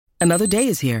Another day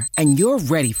is here, and you're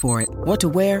ready for it. What to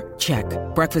wear? Check.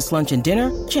 Breakfast, lunch, and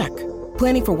dinner? Check.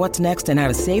 Planning for what's next and how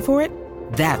to save for it?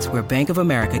 That's where Bank of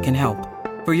America can help.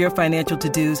 For your financial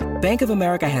to-dos, Bank of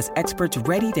America has experts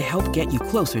ready to help get you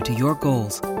closer to your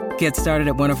goals. Get started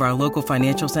at one of our local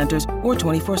financial centers or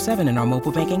 24/7 in our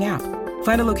mobile banking app.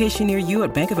 Find a location near you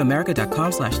at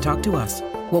bankofamerica.com/talktous.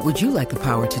 What would you like the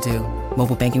power to do?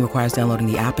 Mobile banking requires downloading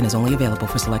the app and is only available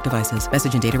for select devices.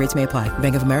 Message and data rates may apply.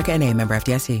 Bank of America N.A., member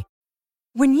FDIC.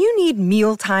 When you need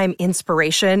mealtime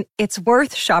inspiration, it's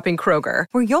worth shopping Kroger,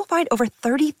 where you'll find over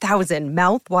 30,000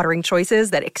 mouth-watering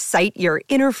choices that excite your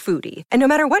inner foodie. And no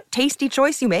matter what tasty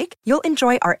choice you make, you'll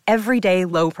enjoy our everyday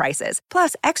low prices,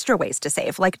 plus extra ways to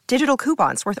save, like digital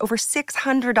coupons worth over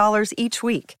 $600 each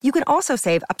week. You can also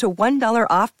save up to $1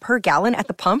 off per gallon at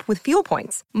the pump with fuel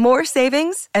points. More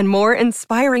savings and more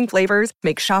inspiring flavors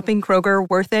make shopping Kroger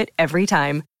worth it every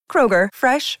time. Kroger,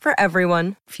 fresh for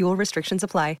everyone. Fuel restrictions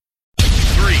apply.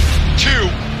 3, 2,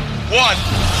 1.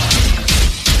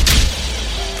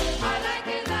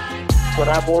 When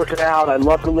I'm working out, I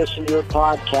love to listen to your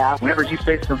podcast. Whenever you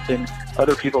say something,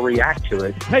 other people react to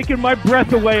it. Taking my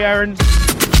breath away, Aaron.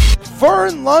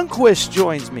 Vern Lundquist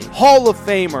joins me. Hall of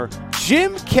Famer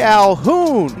Jim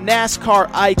Calhoun, NASCAR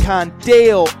icon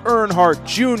Dale Earnhardt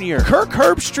Jr. Kirk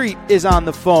Herbstreit is on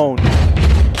the phone.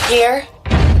 Here.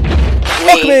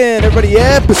 Welcome in, everybody.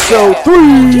 Episode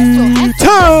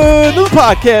 310 of the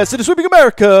podcast. It is Sweeping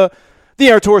America, the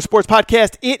Aaron Torres Sports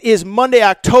Podcast. It is Monday,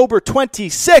 October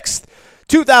 26th,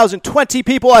 2020.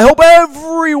 People, I hope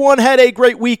everyone had a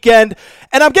great weekend,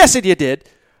 and I'm guessing you did,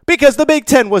 because the Big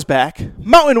Ten was back,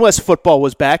 Mountain West football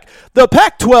was back, the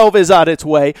Pac-12 is on its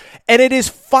way, and it is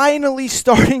finally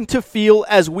starting to feel,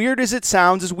 as weird as it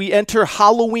sounds, as we enter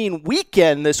Halloween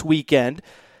weekend this weekend.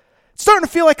 It's starting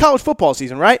to feel like college football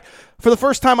season, right? For the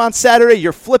first time on Saturday,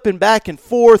 you're flipping back and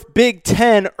forth. Big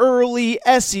Ten early,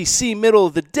 SEC middle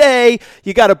of the day.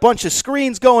 You got a bunch of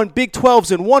screens going. Big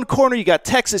 12's in one corner. You got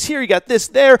Texas here. You got this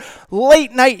there.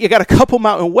 Late night, you got a couple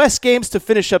Mountain West games to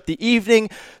finish up the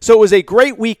evening. So it was a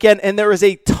great weekend, and there is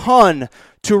a ton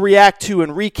to react to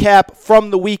and recap from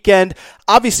the weekend.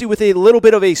 Obviously, with a little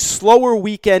bit of a slower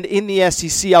weekend in the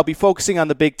SEC, I'll be focusing on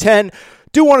the Big Ten.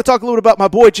 Do want to talk a little bit about my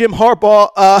boy Jim Harbaugh.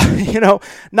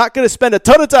 Not going to spend a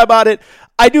ton of time on it.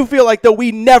 I do feel like, though,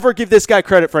 we never give this guy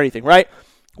credit for anything, right?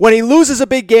 When he loses a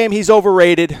big game, he's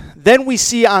overrated. Then we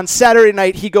see on Saturday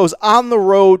night, he goes on the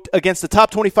road against the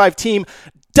top 25 team,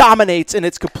 dominates, and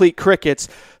it's complete crickets.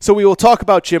 So we will talk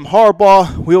about Jim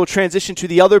Harbaugh. We will transition to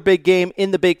the other big game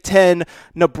in the Big Ten,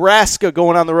 Nebraska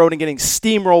going on the road and getting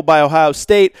steamrolled by Ohio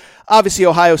State. Obviously,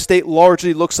 Ohio State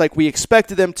largely looks like we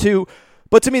expected them to.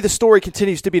 But to me, the story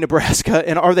continues to be Nebraska,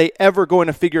 and are they ever going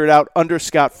to figure it out under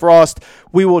Scott Frost?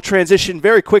 We will transition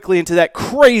very quickly into that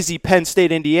crazy Penn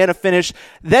State-Indiana finish.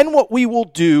 Then what we will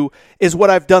do is what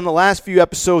I've done the last few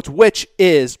episodes, which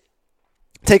is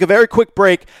take a very quick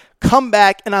break, come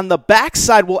back, and on the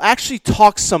backside, we'll actually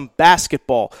talk some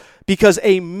basketball because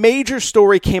a major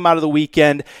story came out of the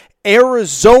weekend.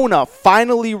 Arizona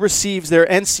finally receives their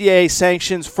NCAA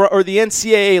sanctions or the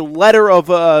NCAA letter of,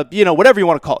 whatever you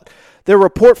want to call it. Their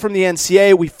report from the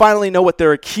NCAA, we finally know what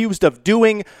they're accused of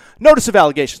doing. Notice of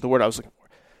allegations, the word I was looking for.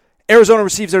 Arizona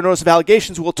receives their notice of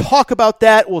allegations. We'll talk about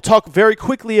that. We'll talk very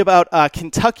quickly about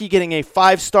Kentucky getting a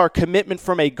 5-star commitment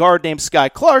from a guard named Sky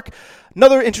Clark.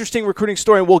 Another interesting recruiting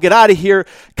story, and we'll get out of here.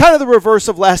 Kind of the reverse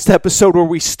of last episode where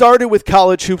we started with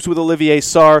college hoops with Olivier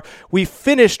Sarr. We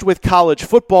finished with college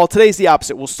football. Today's the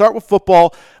opposite. We'll start with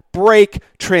football, break,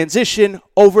 transition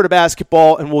over to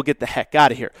basketball, and we'll get the heck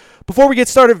out of here. Before we get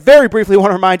started, very briefly, I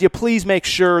want to remind you, please make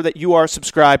sure that you are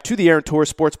subscribed to the Aaron Torres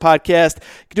Sports Podcast.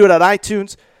 You can do it on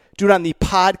iTunes. Do it on the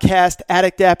Podcast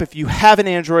Addict app. If you have an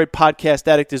Android, Podcast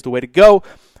Addict is the way to go.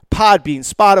 Podbean,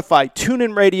 Spotify,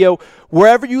 TuneIn Radio,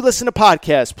 wherever you listen to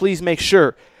podcasts, please make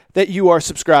sure that you are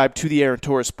subscribed to the Aaron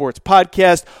Torres Sports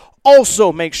Podcast.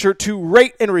 Also, make sure to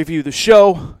rate and review the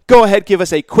show. Go ahead, give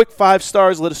us a quick 5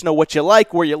 stars. Let us know what you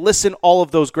like, where you listen, all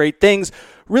of those great things.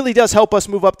 Really does help us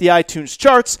move up the iTunes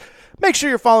charts. Make sure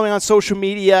you're following on social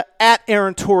media at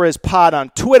Aaron Torres Pod on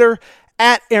Twitter,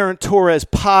 at Aaron Torres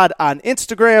Pod on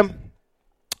Instagram,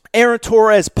 Aaron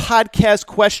Torres Podcast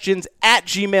Questions at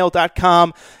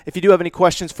gmail.com if you do have any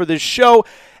questions for this show.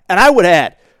 And I would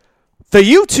add, the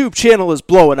YouTube channel is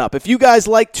blowing up. If you guys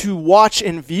like to watch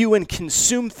and view and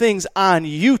consume things on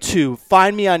YouTube,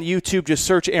 find me on YouTube. Just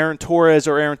search Aaron Torres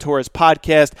or Aaron Torres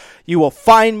Podcast. You will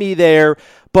find me there.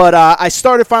 But I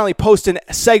started finally posting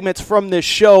segments from this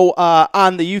show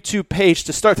on the YouTube page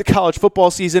to start the college football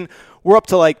season. We're up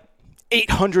to like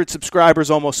 800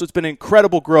 subscribers almost, so it's been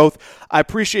incredible growth. I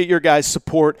appreciate your guys'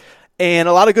 support. And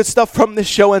a lot of good stuff from this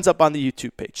show ends up on the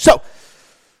YouTube page. So,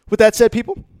 with that said,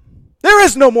 people, there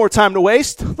is no more time to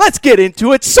waste. Let's get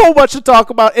into it. So much to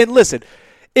talk about. And listen,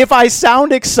 if I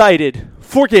sound excited,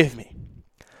 forgive me.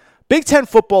 Big Ten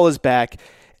football is back.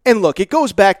 And look, it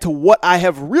goes back to what I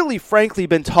have really frankly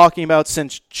been talking about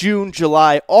since June,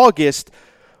 July, August,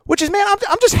 which is, man,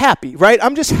 I'm just happy, right?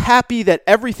 I'm just happy that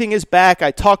everything is back.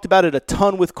 I talked about it a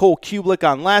ton with Cole Kublik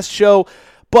on last show,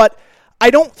 but I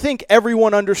don't think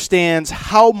everyone understands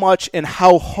how much and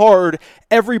how hard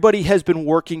everybody has been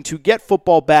working to get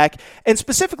football back, and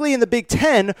specifically in the Big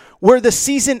Ten, where the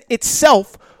season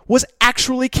itself was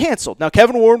actually canceled. Now,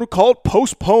 Kevin Warren would call it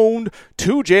postponed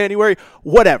to January,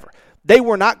 whatever. They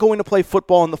were not going to play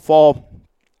football in the fall.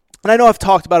 And I know I've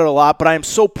talked about it a lot, but I am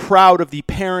so proud of the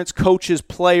parents, coaches,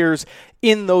 players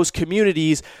in those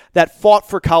communities that fought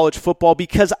for college football,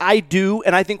 because I do,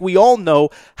 and I think we all know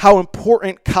how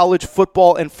important college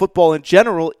football and football in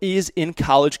general is in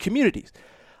college communities.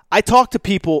 I talk to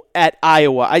people at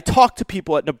Iowa. I talk to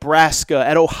people at Nebraska,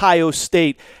 at Ohio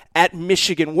State, at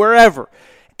Michigan, wherever.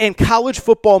 And college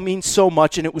football means so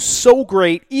much, and it was so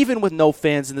great, even with no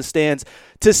fans in the stands,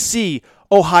 to see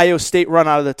Ohio State run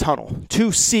out of the tunnel,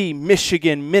 to see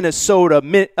Michigan, Minnesota,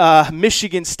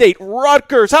 Michigan State,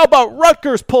 Rutgers. How about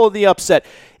Rutgers pulling the upset?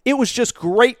 It was just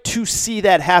great to see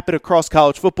that happen across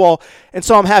college football, and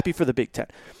so I'm happy for the Big Ten.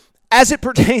 As it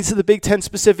pertains to the Big Ten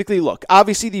specifically, look,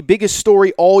 obviously the biggest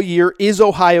story all year is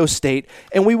Ohio State,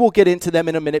 and we will get into them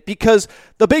in a minute, because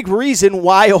the big reason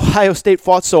why Ohio State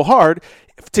fought so hard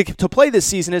to play this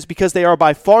season is because they are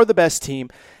by far the best team,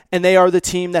 and they are the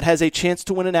team that has a chance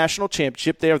to win a national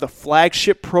championship. They are the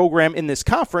flagship program in this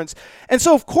conference, and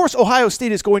so of course Ohio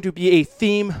State is going to be a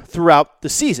theme throughout the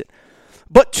season.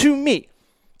 But to me,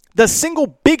 the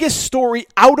single biggest story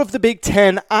out of the Big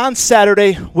Ten on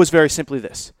Saturday was very simply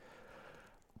this.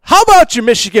 How about your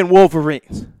Michigan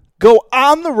Wolverines go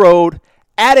on the road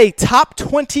at a top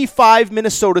 25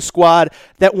 Minnesota squad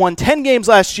that won 10 games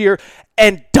last year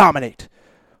and dominate?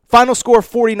 Final score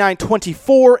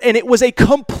 49-24, and it was a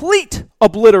complete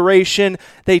obliteration.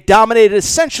 They dominated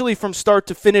essentially from start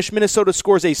to finish. Minnesota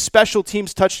scores a special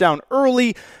teams touchdown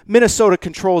early. Minnesota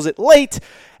controls it late,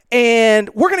 and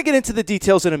we're going to get into the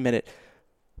details in a minute.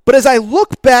 But as I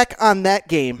look back on that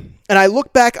game, and I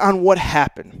look back on what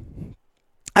happened,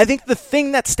 I think the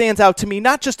thing that stands out to me,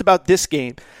 not just about this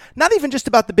game, not even just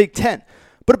about the Big Ten,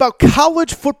 but about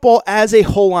college football as a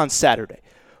whole on Saturday,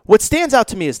 what stands out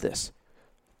to me is this.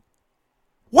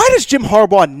 Why does Jim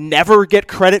Harbaugh never get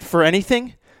credit for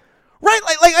anything? Right?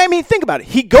 I mean, think about it.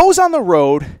 He goes on the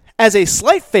road as a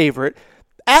slight favorite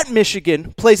at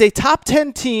Michigan, plays a top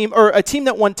 10 team, or a team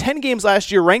that won 10 games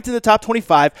last year, ranked in the top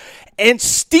 25, and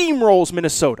steamrolls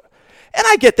Minnesota. And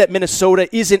I get that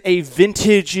Minnesota isn't a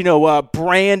vintage,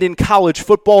 brand in college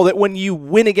football that when you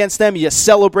win against them, you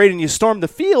celebrate and you storm the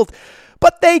field.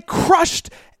 But they crushed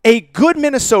a good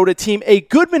Minnesota team, a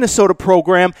good Minnesota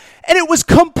program, and it was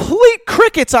complete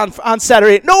crickets on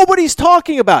Saturday. Nobody's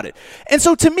talking about it. And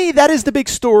so to me, that is the big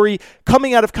story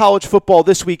coming out of college football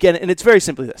this weekend, and it's very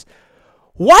simply this.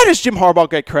 Why does Jim Harbaugh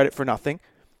get credit for nothing?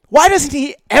 Why doesn't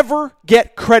he ever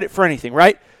get credit for anything,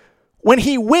 right? When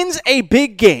he wins a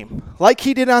big game, like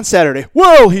he did on Saturday,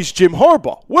 well, he's Jim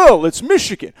Harbaugh. Well, it's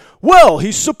Michigan. Well,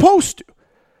 he's supposed to.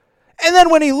 And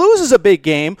then when he loses a big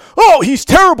game, oh, he's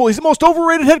terrible. He's the most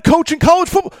overrated head coach in college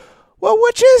football. Well,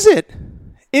 which is it?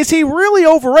 Is he really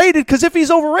overrated? Because if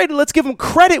he's overrated, let's give him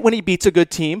credit when he beats a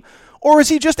good team. Or is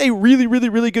he just a really, really,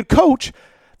 really good coach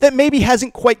that maybe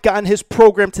hasn't quite gotten his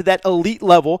program to that elite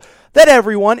level that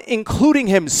everyone, including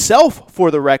himself for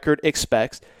the record,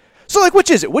 expects? So, which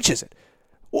is it? Which is it?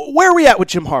 Where are we at with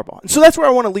Jim Harbaugh? And so that's where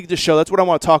I want to lead the show. That's what I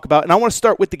want to talk about. And I want to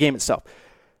start with the game itself.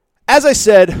 As I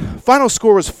said, final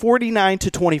score was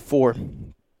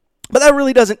 49-24. But that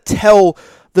really doesn't tell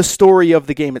the story of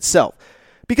the game itself,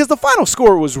 because the final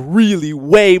score was really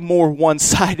way more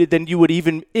one-sided than you would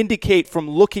even indicate from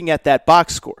looking at that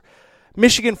box score.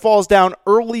 Michigan falls down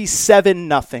early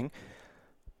 7-0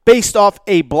 based off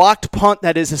a blocked punt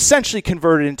that is essentially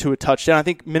converted into a touchdown. I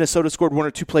think Minnesota scored one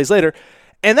or two plays later.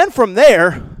 And then from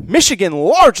there, Michigan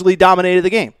largely dominated the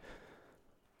game.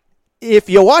 If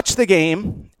you watch the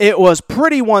game, it was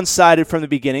pretty one-sided from the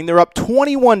beginning. They're up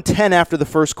 21-10 after the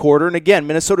first quarter. And again,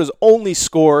 Minnesota's only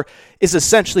score is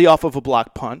essentially off of a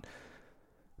block punt.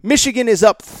 Michigan is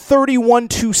up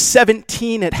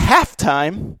 31-17 at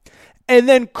halftime and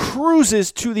then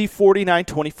cruises to the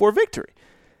 49-24 victory.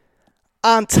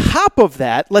 On top of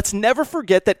that, let's never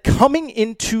forget that coming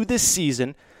into this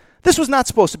season, This was not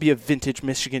supposed to be a vintage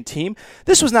Michigan team.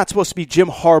 This was not supposed to be Jim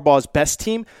Harbaugh's best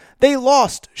team. They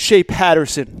lost Shea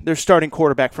Patterson, their starting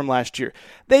quarterback from last year.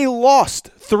 They lost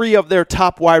 3 of their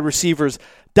top wide receivers,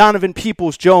 Donovan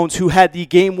Peoples-Jones, who had the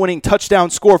game-winning touchdown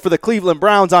score for the Cleveland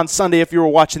Browns on Sunday if you were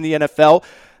watching the NFL.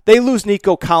 They lose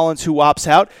Nico Collins, who opts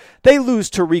out. They lose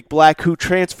Tariq Black, who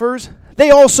transfers.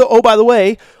 They also, oh, by the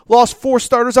way, lost 4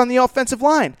 starters on the offensive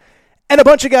line and a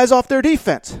bunch of guys off their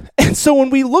defense. And so when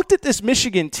we looked at this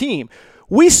Michigan team,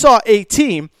 we saw a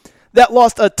team that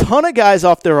lost a ton of guys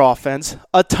off their offense,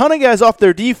 a ton of guys off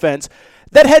their defense,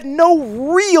 that had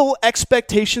no real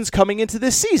expectations coming into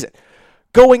this season.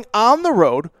 Going on the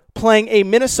road, playing a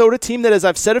Minnesota team that, as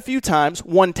I've said a few times,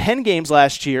 won 10 games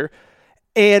last year,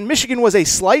 and Michigan was a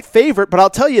slight favorite, but I'll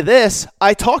tell you this,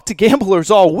 I talked to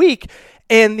gamblers all week,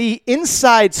 and the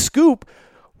inside scoop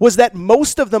was that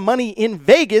most of the money in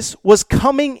Vegas was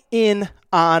coming in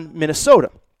on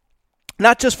Minnesota.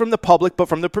 Not just from the public, but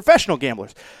from the professional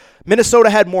gamblers. Minnesota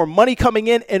had more money coming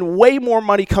in and way more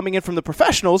money coming in from the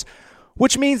professionals,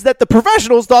 which means that the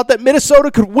professionals thought that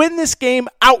Minnesota could win this game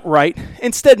outright.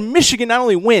 Instead, Michigan not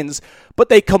only wins, but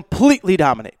they completely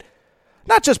dominate.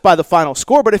 Not just by the final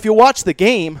score, but if you watch the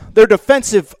game, their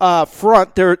defensive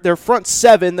front, their front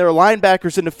 7, their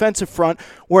linebackers and defensive front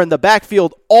were in the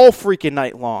backfield all freaking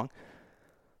night long.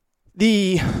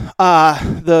 The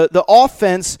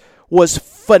offense was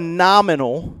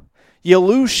phenomenal. You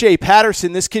lose Shea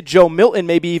Patterson. This kid, Joe Milton,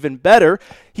 maybe even better.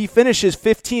 He finishes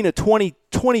 15 of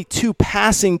 22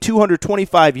 passing,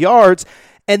 225 yards,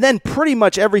 and then pretty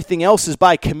much everything else is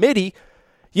by committee.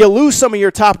 You lose some of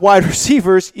your top wide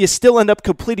receivers. You still end up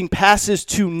completing passes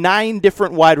to 9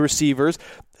 different wide receivers.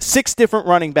 6 different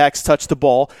running backs touch the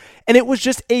ball. And it was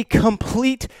just a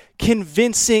complete,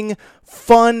 convincing,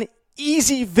 fun,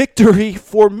 easy victory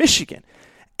for Michigan.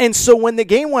 And so when the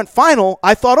game went final,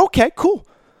 I thought, okay, cool.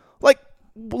 Like,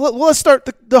 let's start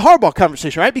the Harbaugh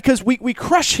conversation, right? Because we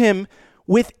crush him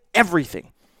with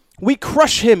everything. We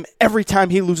crush him every time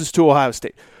he loses to Ohio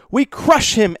State. We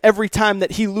crush him every time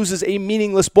that he loses a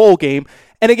meaningless bowl game.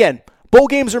 And again, bowl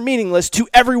games are meaningless to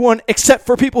everyone except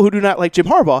for people who do not like Jim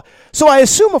Harbaugh. So I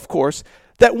assume, of course,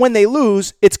 that when they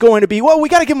lose, it's going to be, well, we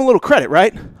got to give them a little credit,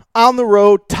 right? On the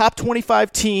road, top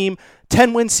 25 team,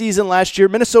 10-win season last year.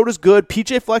 Minnesota's good.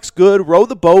 PJ Fleck's good. Row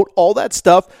the boat, all that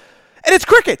stuff. And it's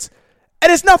crickets.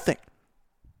 And it's nothing.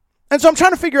 And so I'm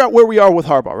trying to figure out where we are with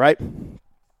Harbaugh, right?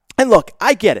 And look,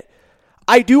 I get it.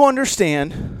 I do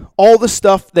understand all the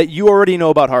stuff that you already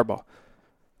know about Harbaugh.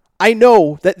 I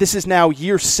know that this is now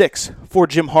year 6 for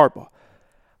Jim Harbaugh.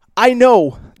 I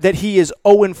know that he is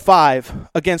 0-5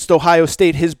 against Ohio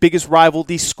State, his biggest rival,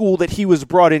 the school that he was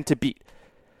brought in to beat.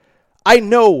 I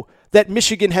know that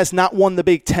Michigan has not won the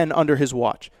Big Ten under his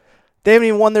watch. They haven't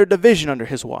even won their division under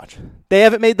his watch. They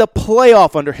haven't made the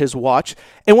playoff under his watch.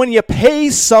 And when you pay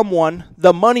someone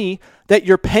the money that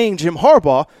you're paying Jim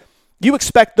Harbaugh, you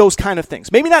expect those kind of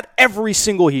things. Maybe not every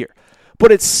single year,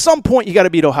 but at some point you got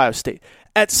to beat Ohio State.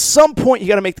 At some point you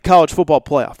got to make the college football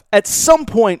playoff. At some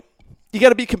point you got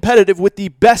to be competitive with the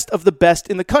best of the best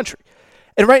in the country.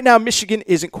 And right now Michigan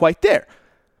isn't quite there.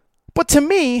 But to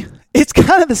me, it's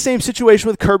kind of the same situation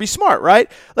with Kirby Smart, right?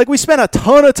 Like, we spent a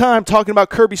ton of time talking about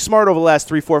Kirby Smart over the last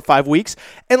 3, 4, 5 weeks.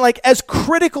 And like, as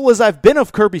critical as I've been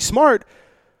of Kirby Smart,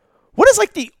 what is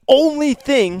like the only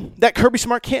thing that Kirby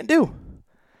Smart can't do?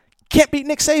 Can't beat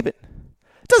Nick Saban.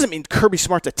 Doesn't mean Kirby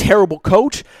Smart's a terrible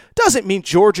coach. Doesn't mean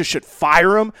Georgia should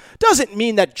fire him. Doesn't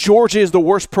mean that Georgia is the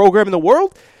worst program in the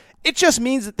world. It just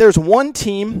means that there's one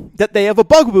team that they have a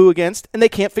bugaboo against and they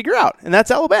can't figure out, and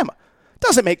that's Alabama.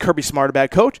 Doesn't make Kirby Smart a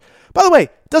bad coach. By the way,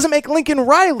 doesn't make Lincoln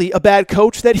Riley a bad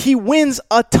coach that he wins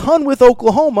a ton with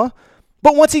Oklahoma,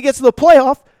 but once he gets to the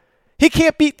playoff, he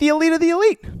can't beat the elite of the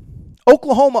elite.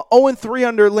 Oklahoma 0-3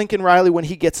 under Lincoln Riley when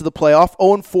he gets to the playoff,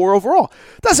 0-4 overall.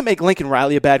 Doesn't make Lincoln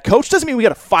Riley a bad coach. Doesn't mean we got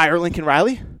to fire Lincoln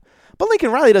Riley. But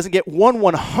Lincoln Riley doesn't get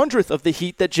 1/100th of the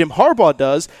heat that Jim Harbaugh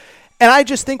does. And I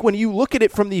just think when you look at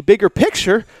it from the bigger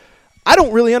picture, I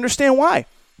don't really understand why.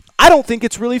 I don't think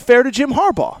it's really fair to Jim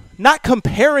Harbaugh. Not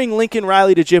comparing Lincoln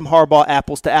Riley to Jim Harbaugh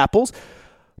apples to apples.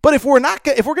 But if we're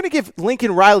going to give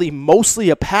Lincoln Riley mostly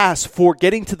a pass for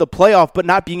getting to the playoff but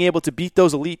not being able to beat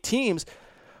those elite teams,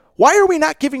 why are we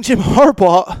not giving Jim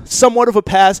Harbaugh somewhat of a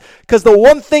pass? Because the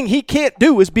one thing he can't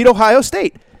do is beat Ohio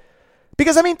State.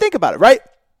 Because, I mean, think about it, right?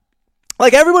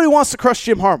 Like, everybody wants to crush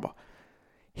Jim Harbaugh.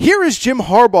 Here is Jim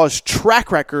Harbaugh's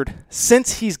track record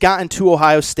since he's gotten to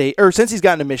Ohio State, or since he's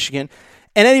gotten to Michigan.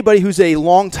 And anybody who's a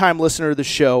longtime listener to the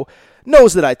show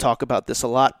knows that I talk about this a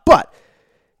lot. But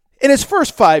in his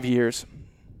first 5 years,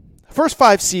 first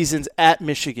 5 seasons at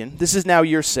Michigan, this is now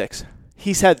year 6,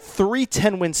 he's had 3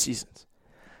 10-win seasons.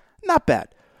 Not bad.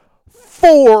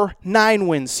 4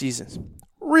 9-win seasons.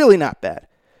 Really not bad.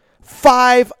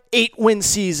 5 8-win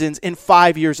seasons in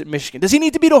 5 years at Michigan. Does he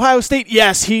need to beat Ohio State?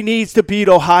 Yes, he needs to beat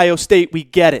Ohio State. We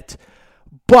get it.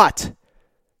 But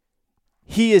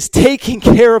he is taking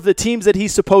care of the teams that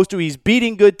he's supposed to. He's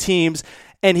beating good teams,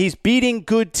 and he's beating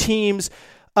good teams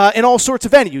in all sorts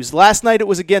of venues. Last night it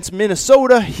was against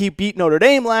Minnesota. He beat Notre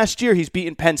Dame last year. He's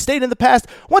beaten Penn State in the past.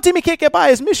 One team he can't get by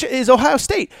is Ohio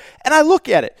State. And I look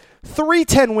at it. 3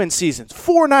 10-win seasons,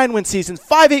 4 9-win seasons,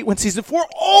 5 8-win seasons, for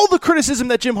all the criticism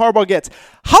that Jim Harbaugh gets.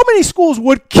 How many schools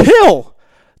would kill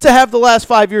to have the last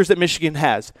 5 years that Michigan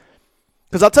has?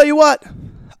 Because I'll tell you what,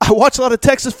 I watch a lot of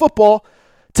Texas football.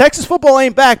 Texas football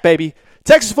ain't back, baby.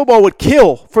 Texas football would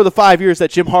kill for the 5 years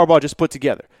that Jim Harbaugh just put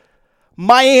together.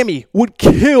 Miami would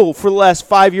kill for the last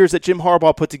 5 years that Jim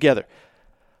Harbaugh put together.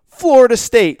 Florida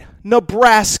State,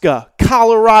 Nebraska,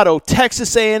 Colorado,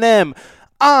 Texas A&M,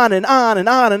 on and on and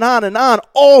on and on and on.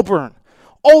 Auburn.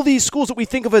 All these schools that we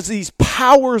think of as these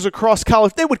powers across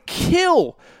college, they would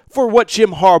kill for what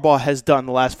Jim Harbaugh has done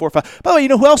the last 4 or 5. By the way, you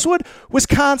know who else would?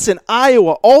 Wisconsin,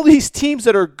 Iowa, all these teams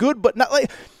that are good, but not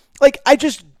like I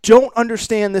just don't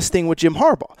understand this thing with Jim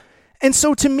Harbaugh. And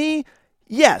so to me,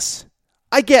 yes,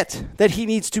 I get that he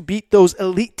needs to beat those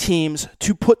elite teams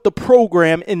to put the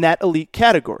program in that elite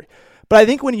category. But I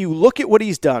think when you look at what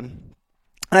he's done,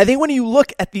 and I think when you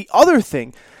look at the other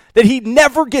thing, that he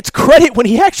never gets credit when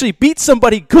he actually beats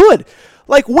somebody good.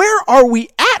 Like, where are we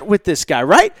at with this guy,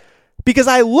 right? Because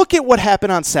I look at what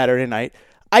happened on Saturday night,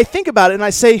 I think about it, and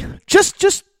I say, just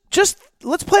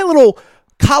let's play a little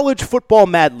college football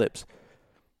Mad Libs.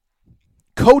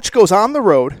 Coach goes on the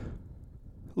road,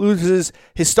 loses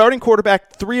his starting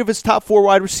quarterback, 3 of his top 4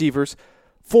 wide receivers,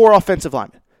 4 offensive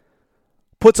linemen.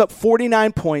 Puts up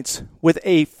 49 points with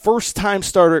a first-time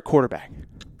starter at quarterback.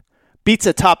 Beats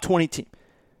a top 20 team.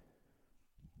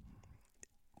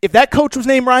 If that coach was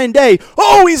named Ryan Day,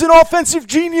 oh, he's an offensive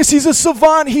genius, he's a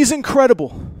savant, he's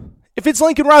incredible. If it's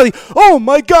Lincoln Riley, oh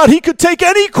my God, he could take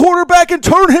any quarterback and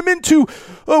turn him into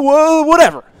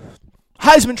whatever.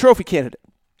 Heisman Trophy candidate.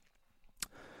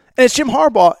 And it's Jim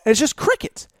Harbaugh, and it's just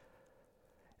crickets.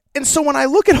 And so when I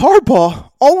look at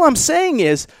Harbaugh, all I'm saying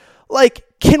is, like,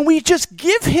 can we just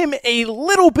give him a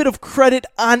little bit of credit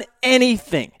on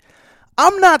anything?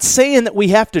 I'm not saying that we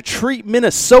have to treat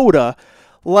Minnesota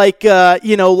like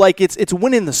it's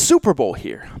winning the Super Bowl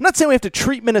here. I'm not saying we have to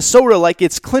treat Minnesota like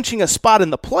it's clinching a spot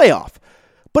in the playoff.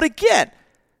 But again,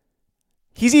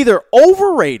 he's either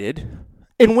overrated,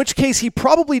 in which case he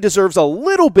probably deserves a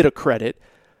little bit of credit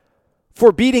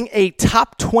for beating a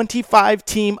top 25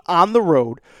 team on the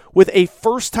road with a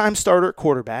first-time starter at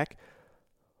quarterback,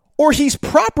 or he's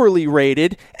properly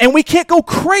rated, and we can't go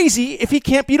crazy if he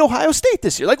can't beat Ohio State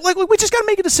this year. Like we just got to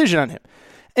make a decision on him.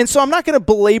 And so I'm not going to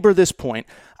belabor this point.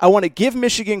 I want to give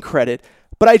Michigan credit,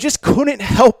 but I just couldn't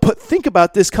help but think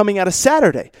about this coming out of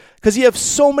Saturday because you have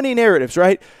so many narratives,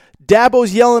 right?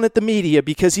 Dabo's yelling at the media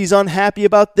because he's unhappy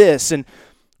about this, and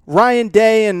Ryan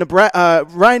Day and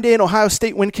Ohio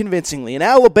State win convincingly, and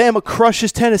Alabama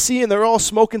crushes Tennessee, and they're all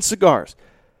smoking cigars.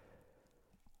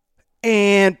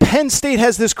 And Penn State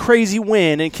has this crazy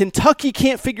win, and Kentucky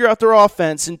can't figure out their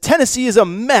offense, and Tennessee is a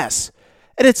mess.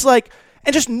 And it's like,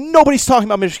 and just nobody's talking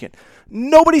about Michigan.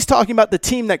 Nobody's talking about the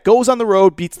team that goes on the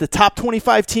road, beats the top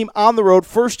 25 team on the road,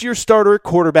 first-year starter at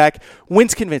quarterback,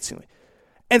 wins convincingly.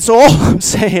 And so all I'm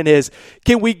saying is,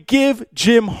 can we give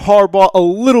Jim Harbaugh a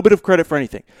little bit of credit for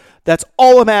anything? That's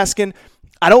all I'm asking.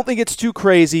 I don't think it's too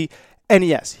crazy. And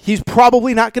yes, he's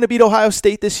probably not going to beat Ohio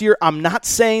State this year. I'm not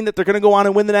saying that they're going to go on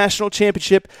and win the national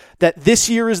championship, that this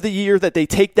year is the year that they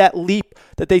take that leap,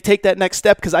 that they take that next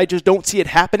step, because I just don't see it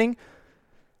happening.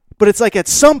 But it's like at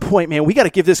some point, man, we got to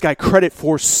give this guy credit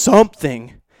for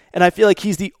something. And I feel like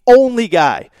he's the only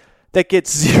guy that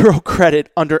gets 0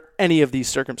 credit under any of these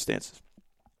circumstances.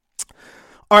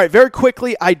 All right, very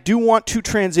quickly, I do want to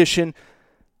transition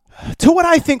to what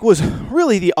I think was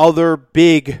really the other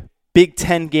Big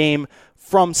Ten game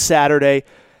from Saturday,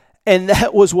 and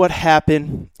that was what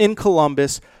happened in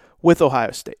Columbus with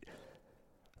Ohio State.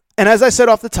 And as I said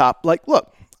off the top, like,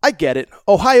 look, I get it.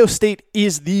 Ohio State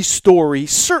is the story,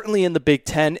 certainly in the Big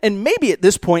Ten, and maybe at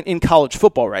this point in college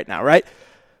football right now, right?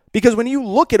 Because when you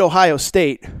look at Ohio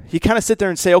State, you kind of sit there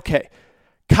and say, okay,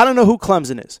 kind of know who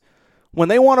Clemson is. When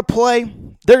they want to play,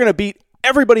 they're going to beat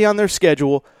everybody on their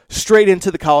schedule straight into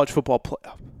the college football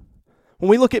playoff. When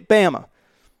we look at Bama,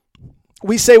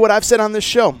 we say what I've said on this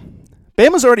show.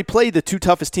 Bama's already played the 2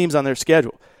 toughest teams on their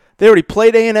schedule. They already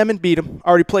played A&M and beat them,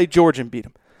 already played Georgia and beat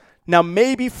them. Now,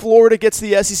 maybe Florida gets to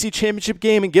the SEC championship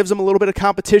game and gives them a little bit of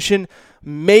competition.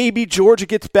 Maybe Georgia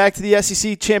gets back to the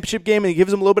SEC championship game and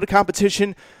gives them a little bit of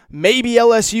competition. Maybe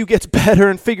LSU gets better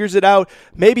and figures it out.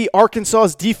 Maybe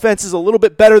Arkansas's defense is a little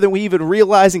bit better than we even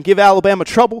realize and give Alabama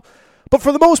trouble. But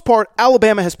for the most part,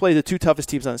 Alabama has played the two toughest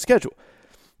teams on the schedule.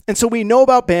 And so we know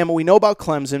about Bama, we know about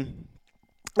Clemson.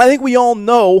 I think we all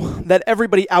know that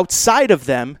everybody outside of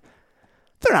them,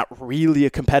 they're not really a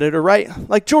competitor, right?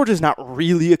 Like Georgia's not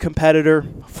really a competitor.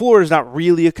 Florida's not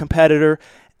really a competitor.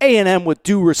 A&M, with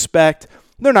due respect,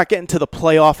 they're not getting to the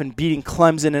playoff and beating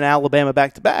Clemson and Alabama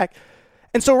back-to-back.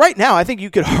 And so right now, I think you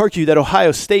could argue that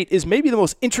Ohio State is maybe the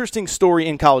most interesting story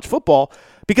in college football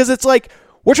because it's like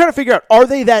we're trying to figure out, are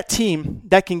they that team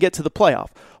that can get to the playoff?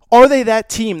 Are they that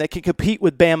team that can compete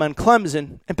with Bama and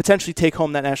Clemson and potentially take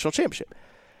home that national championship?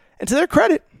 And to their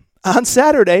credit, on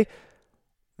Saturday,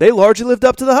 they largely lived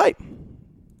up to the hype.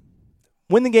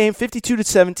 Win the game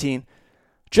 52-17.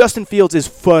 Justin Fields is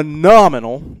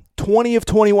phenomenal. 20 of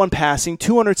 21 passing,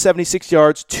 276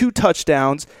 yards, 2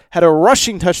 touchdowns. Had a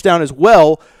rushing touchdown as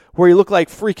well where he looked like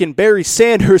freaking Barry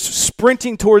Sanders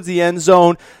sprinting towards the end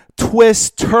zone.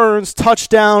 Twist, turns,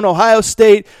 touchdown, Ohio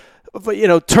State,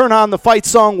 turn on the fight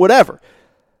song, whatever.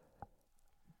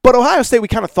 But Ohio State, we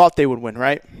kind of thought they would win,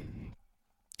 right?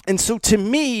 And so to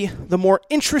me, the more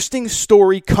interesting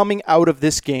story coming out of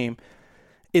this game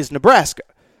is Nebraska.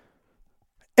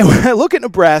 And when I look at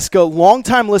Nebraska,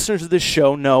 longtime listeners of this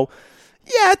show know,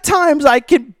 at times I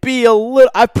can be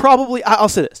I'll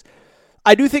say this.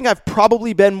 I do think I've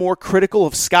probably been more critical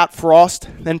of Scott Frost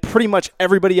than pretty much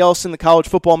everybody else in the college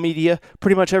football media,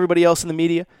 pretty much everybody else in the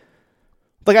media.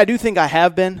 Like, I do think I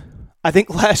have been. I think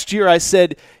last year I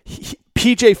said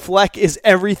PJ Fleck is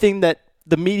everything that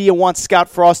the media wants Scott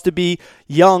Frost to be: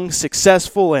 young,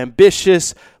 successful,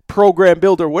 ambitious, program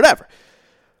builder, whatever.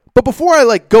 But before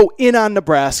I go in on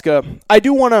Nebraska, I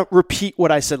do want to repeat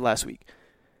what I said last week.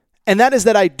 And that is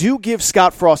that I do give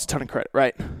Scott Frost a ton of credit,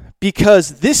 right?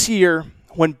 Because this year,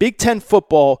 when Big Ten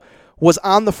football was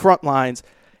on the front lines,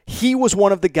 he was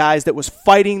one of the guys that was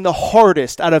fighting the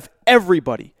hardest out of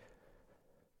everybody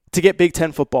to get Big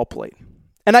Ten football played.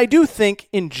 And I do think,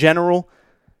 in general,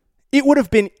 it would have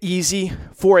been easy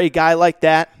for a guy like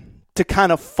that to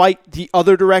kind of fight the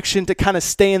other direction, to kind of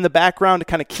stay in the background, to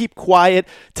kind of keep quiet,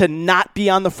 to not be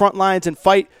on the front lines and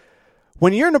fight.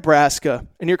 When you're in Nebraska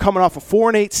and you're coming off a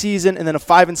 4-8 season and then a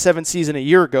 5-7 season a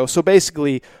year ago, so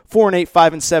basically 4-8,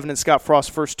 5-7 in Scott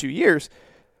Frost's first 2 years,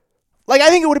 I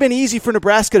think it would have been easy for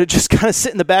Nebraska to just kind of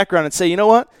sit in the background and say, you know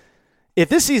what? If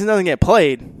this season doesn't get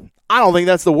played, I don't think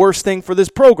that's the worst thing for this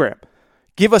program.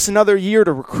 Give us another year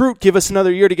to recruit. Give us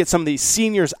another year to get some of these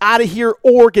seniors out of here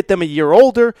or get them a year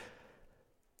older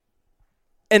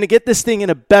and to get this thing in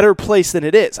a better place than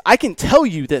it is. I can tell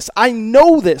you this. I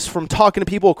know this from talking to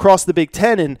people across the Big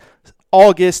Ten in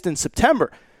August and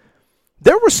September.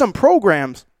 There were some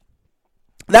programs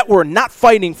that were not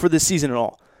fighting for this season at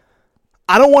all.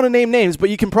 I don't want to name names, but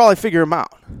you can probably figure them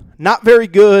out. Not very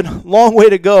good, long way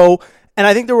to go. And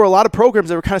I think there were a lot of programs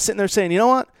that were kind of sitting there saying, you know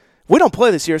what? If we don't play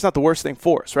this year, it's not the worst thing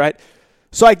for us, right?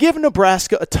 So I give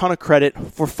Nebraska a ton of credit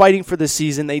for fighting for this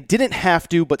season. They didn't have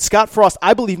to, but Scott Frost,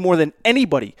 I believe more than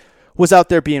anybody, was out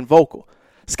there being vocal.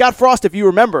 Scott Frost, if you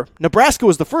remember, Nebraska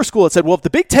was the first school that said, well, if the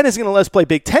Big Ten isn't going to let us play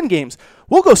Big Ten games,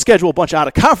 we'll go schedule a bunch of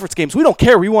out-of-conference games. We don't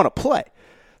care. We want to play.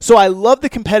 So I love the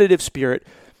competitive spirit,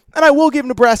 and I will give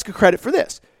Nebraska credit for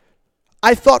this.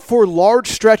 I thought for large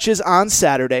stretches on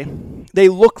Saturday, they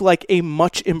looked like a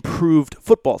much improved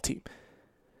football team.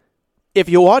 If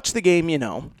you watch the game, you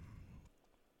know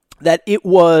that it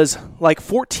was like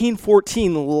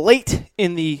 14-14 late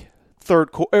in the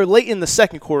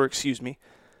second quarter,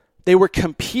 They were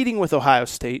competing with Ohio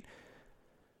State.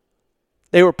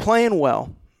 They were playing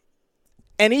well.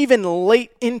 And even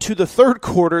late into the third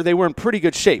quarter, they were in pretty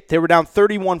good shape. They were down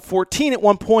 31-14 at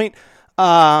one point.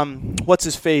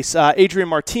 Adrian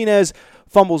Martinez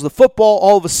fumbles the football.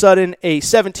 All of a sudden, a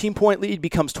 17-point lead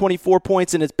becomes 24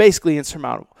 points, and it's basically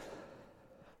insurmountable.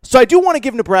 So I do want to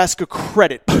give Nebraska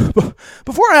credit.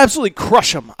 Before I absolutely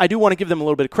crush them, I do want to give them a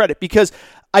little bit of credit because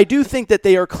I do think that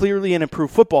they are clearly an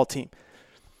improved football team.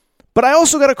 But I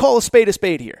also got to call a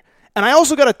spade here. And I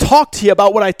also got to talk to you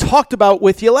about what I talked about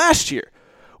with you last year,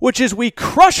 which is we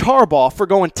crush Harbaugh for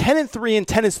going 10-3 and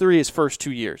 10-3 his first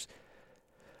 2 years.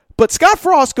 But Scott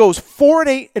Frost goes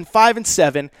 4-8 and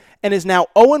 5-7 and is now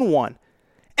 0-1.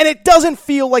 And it doesn't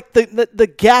feel like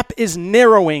the gap is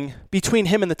narrowing between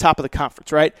him and the top of the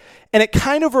conference, right? And it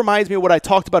kind of reminds me of what I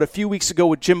talked about a few weeks ago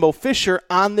with Jimbo Fisher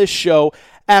on this show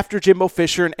after Jimbo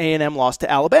Fisher and A&M lost to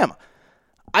Alabama.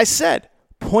 I said,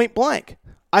 point blank,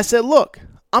 look,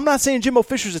 I'm not saying Jimbo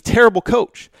Fisher's a terrible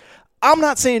coach. I'm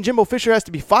not saying Jimbo Fisher has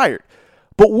to be fired.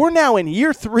 But we're now in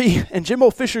year 3, and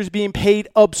Jimbo Fisher's being paid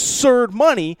absurd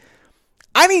money.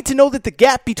 I need to know that the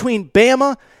gap between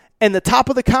Bama and the top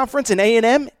of the conference and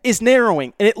A&M is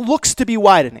narrowing, and it looks to be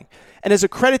widening. And as a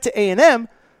credit to A&M,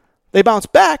 they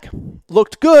bounced back,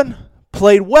 looked good,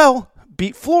 played well,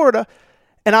 beat Florida,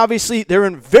 and obviously they're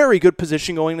in very good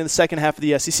position going into the second half of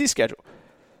the SEC schedule.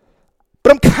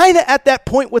 But I'm kind of at that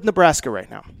point with Nebraska right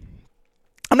now.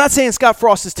 I'm not saying Scott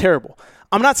Frost is terrible.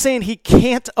 I'm not saying he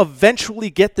can't eventually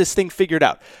get this thing figured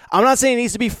out. I'm not saying he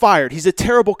needs to be fired. He's a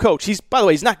terrible coach. By the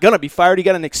way, he's not going to be fired. He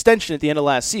got an extension at the end of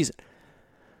last season.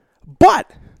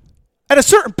 But at a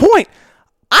certain point,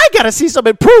 I got to see some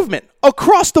improvement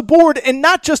across the board, and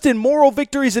not just in moral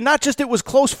victories and not just it was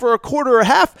close for a quarter or a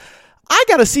half. I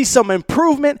got to see some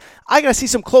improvement. I got to see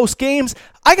some close games.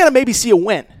 I got to maybe see a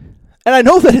win. And I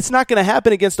know that it's not going to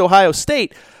happen against Ohio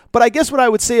State, but I guess what I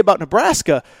would say about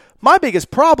Nebraska, my biggest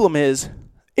problem is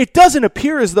it doesn't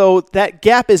appear as though that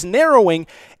gap is narrowing,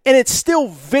 and it's still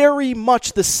very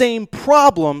much the same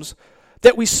problems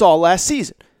that we saw last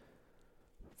season.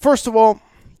 First of all,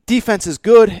 defense is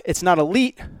good. It's not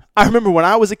elite. I remember when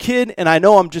I was a kid, and I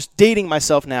know I'm just dating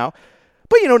myself now,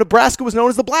 but, Nebraska was known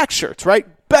as the Black Shirts, right?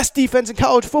 Best defense in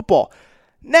college football.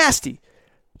 Nasty.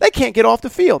 They can't get off the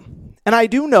field. And I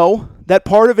do know that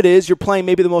part of it is you're playing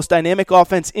maybe the most dynamic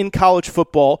offense in college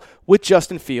football with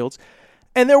Justin Fields.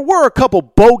 And there were a couple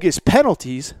bogus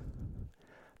penalties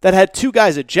that had two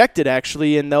guys ejected,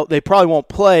 actually, and they probably won't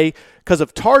play because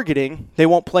of targeting. They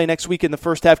won't play next week in the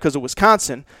first half because of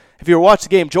Wisconsin. If you were watching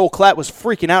the game, Joel Klatt was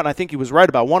freaking out, and I think he was right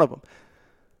about one of them.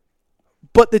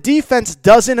 But the defense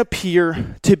doesn't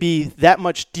appear to be that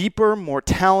much deeper, more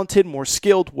talented, more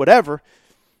skilled, whatever.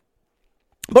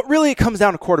 But really it comes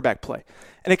down to quarterback play,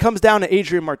 and it comes down to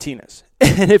Adrian Martinez.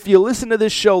 And if you listen to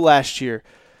this show last year,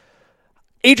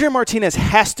 Adrian Martinez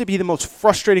has to be the most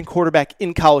frustrating quarterback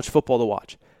in college football to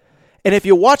watch. And if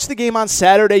you watch the game on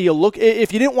Saturday,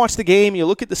 if you didn't watch the game, you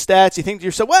look at the stats, you think to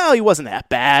yourself, well, he wasn't that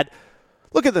bad.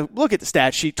 Look at the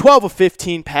stat sheet, 12 of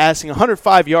 15 passing,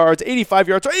 105 yards, 85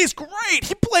 yards. Oh, he's great.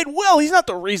 He played well. He's not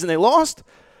the reason they lost.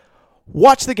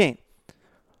 Watch the game.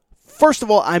 First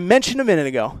of all, I mentioned a minute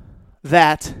ago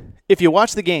that if you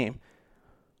watch the game,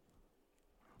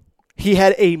 he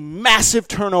had a massive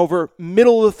turnover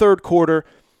middle of the third quarter.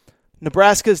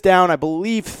 Nebraska's down, I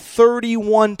believe,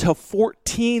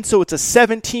 31-14, so it's a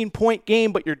 17-point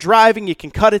game, but you're driving, you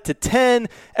can cut it to 10,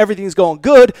 everything's going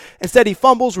good. Instead, he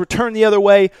fumbles, return the other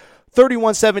way,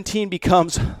 31-17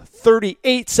 becomes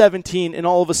 38-17, and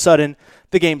all of a sudden,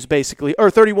 the game's basically,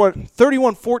 or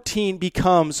 31-14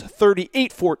 becomes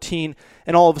 38-14,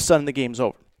 and all of a sudden, the game's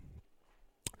over.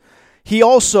 He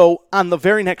also, on the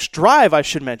very next drive, I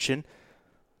should mention,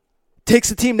 takes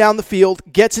the team down the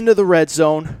field, gets into the red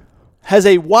zone, has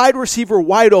a wide receiver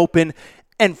wide open,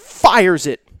 and fires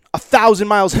it 1,000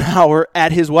 miles an hour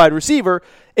at his wide receiver.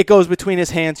 It goes between his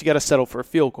hands. You got to settle for a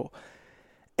field goal.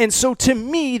 And so to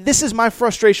me, this is my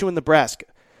frustration with Nebraska.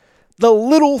 The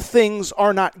little things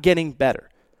are not getting better.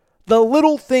 The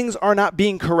little things are not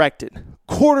being corrected.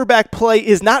 Quarterback play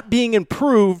is not being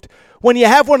improved when you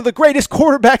have one of the greatest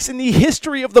quarterbacks in the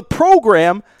history of the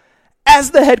program as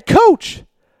the head coach.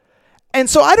 And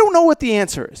so I don't know what the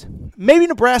answer is. Maybe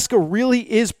Nebraska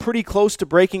really is pretty close to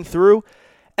breaking through,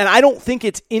 and I don't think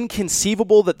it's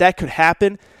inconceivable that that could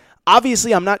happen.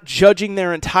 Obviously, I'm not judging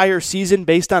their entire season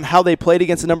based on how they played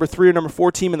against the number 3 or number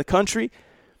 4 team in the country.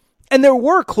 And there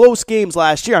were close games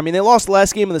last year. I mean, they lost the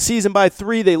last game of the season by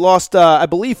 3. They lost, I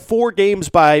believe, 4 games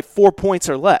by 4 points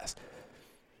or less.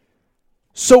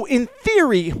 So in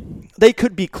theory, they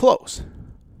could be close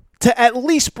to at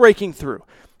least breaking through,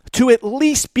 to at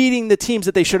least beating the teams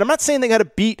that they should. I'm not saying they got to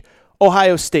beat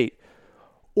Ohio State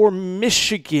or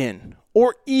Michigan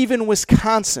or even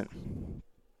Wisconsin.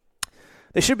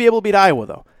 They should be able to beat Iowa,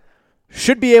 though.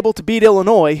 Should be able to beat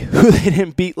Illinois, who they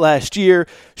didn't beat last year.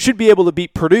 Should be able to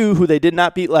beat Purdue, who they did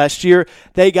not beat last year.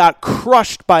 They got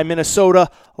crushed by Minnesota.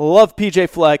 Love PJ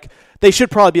Fleck. They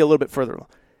should probably be a little bit further along.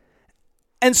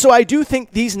 And so I do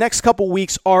think these next couple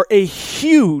weeks are a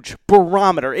huge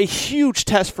barometer, a huge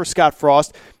test for Scott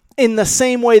Frost, in the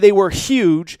same way they were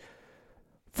huge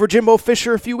for Jimbo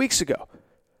Fisher a few weeks ago.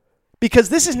 Because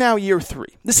this is now year 3.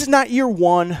 This is not year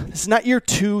 1. This is not year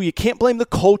 2. You can't blame the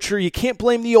culture. You can't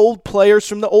blame the old players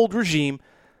from the old regime.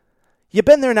 You've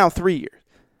been there now 3 years.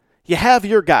 You have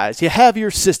your guys. You have your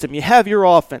system. You have your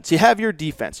offense. You have your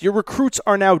defense. Your recruits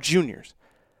are now juniors.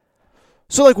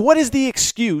 So, what is the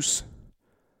excuse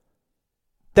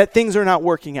that things are not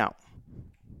working out?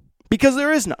 Because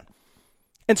there is none.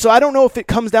 And so I don't know if it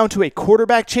comes down to a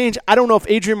quarterback change. I don't know if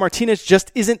Adrian Martinez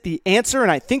just isn't the answer,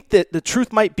 and I think that the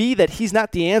truth might be that he's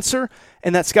not the answer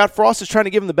and that Scott Frost is trying to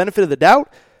give him the benefit of the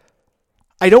doubt.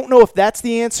 I don't know if that's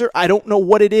the answer. I don't know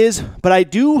what it is, but I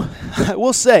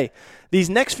will say, these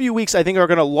next few weeks I think are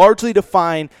going to largely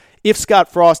define if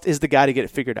Scott Frost is the guy to get it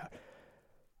figured out.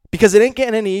 Because it ain't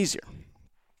getting any easier.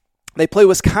 They play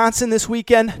Wisconsin this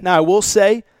weekend. Now, I will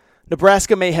say,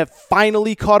 Nebraska may have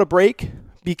finally caught a break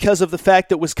because of the fact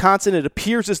that Wisconsin, it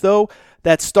appears as though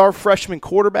that star freshman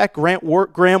quarterback,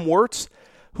 Graham Wirtz,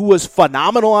 who was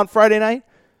phenomenal on Friday night,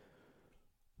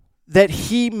 that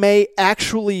he may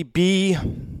actually be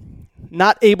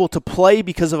not able to play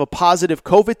because of a positive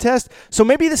COVID test. So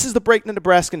maybe this is the break that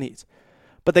Nebraska needs.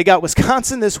 But they got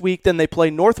Wisconsin this week, then they play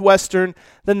Northwestern,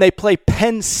 then they play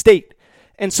Penn State.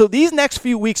 And so these next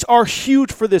few weeks are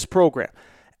huge for this program.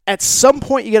 At some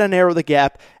point, you got to narrow the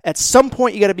gap. At some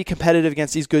point, you got to be competitive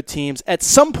against these good teams. At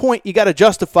some point, you got to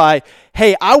justify,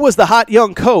 hey, I was the hot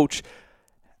young coach.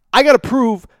 I got to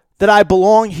prove that I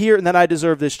belong here and that I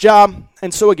deserve this job.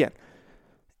 And so again,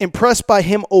 impressed by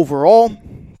him overall.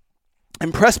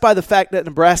 Impressed by the fact that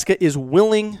Nebraska is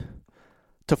willing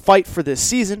to fight for this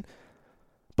season.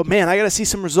 But man, I got to see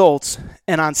some results.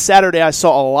 And on Saturday, I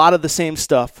saw a lot of the same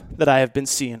stuff that I have been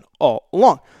seeing all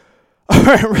along. All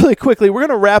right, really quickly, we're going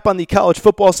to wrap on the college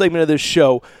football segment of this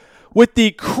show with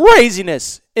the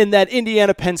craziness in that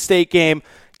Indiana-Penn State game.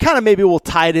 Kind of maybe we'll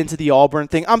tie it into the Auburn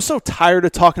thing. I'm so tired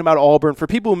of talking about Auburn. For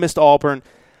people who missed Auburn,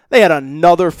 they had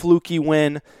another fluky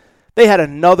win. They had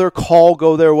another call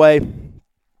go their way.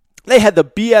 They had the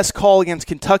BS call against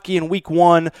Kentucky in week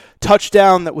 1,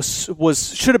 touchdown that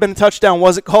should have been a touchdown,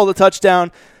 wasn't called a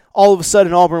touchdown. All of a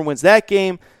sudden, Auburn wins that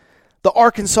game. The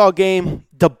Arkansas game,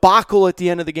 debacle at the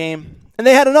end of the game. And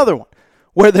they had another one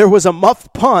where there was a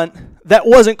muffed punt that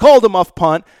wasn't called a muffed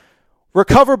punt,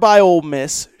 recovered by Ole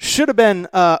Miss, should have been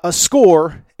a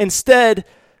score. Instead,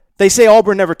 they say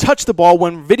Auburn never touched the ball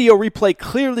when video replay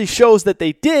clearly shows that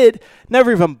they did,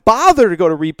 never even bothered to go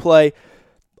to replay.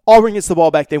 Auburn gets the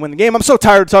ball back, they win the game. I'm so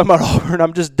tired of talking about Auburn,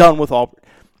 I'm just done with Auburn.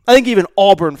 I think even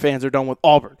Auburn fans are done with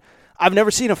Auburn. I've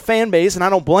never seen a fan base, and I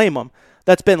don't blame them,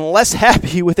 that's been less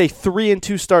happy with a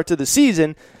 3-2 start to the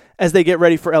season as they get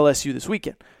ready for LSU this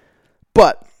weekend.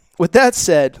 But with that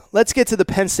said, let's get to the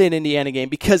Penn State-Indiana game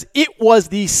because it was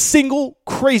the single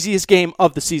craziest game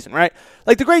of the season, right?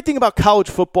 Like the great thing about college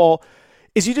football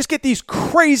is you just get these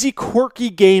crazy, quirky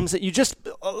games that you just,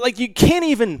 like you can't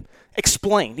even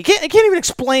explain. You can't even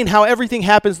explain how everything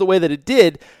happens the way that it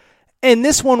did. And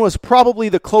this one was probably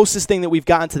the closest thing that we've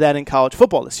gotten to that in college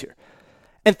football this year.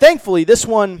 And thankfully, this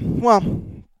one, well,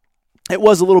 it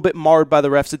was a little bit marred by the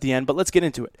refs at the end, but let's get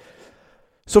into it.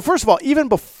 So first of all, even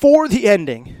before the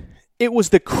ending, it was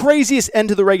the craziest end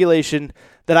to the regulation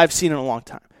that I've seen in a long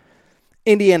time.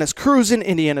 Indiana's cruising,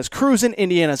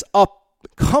 Indiana's up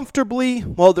comfortably.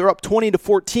 Well, they're up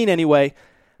 20-14 anyway.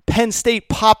 Penn State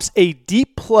pops a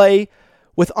deep play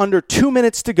with under 2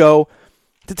 minutes to go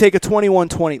to take a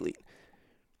 21-20 lead.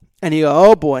 And you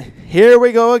go, oh boy, here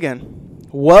we go again.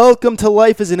 Welcome to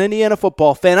life as an Indiana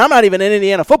football fan. I'm not even an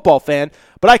Indiana football fan,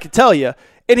 but I can tell you,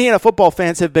 Indiana football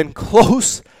fans have been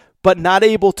close but not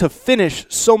able to finish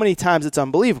so many times it's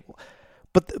unbelievable.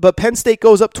 But Penn State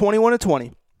goes up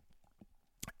 21-20.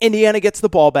 Indiana gets the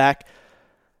ball back.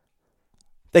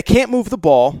 They can't move the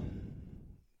ball.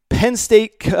 Penn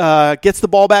State gets the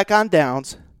ball back on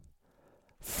downs.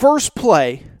 First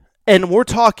play, and we're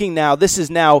talking now, this is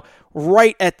now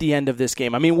right at the end of this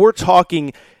game. I mean, we're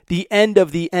talking the end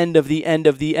of the end of the end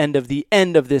of the end of the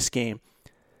end of this game.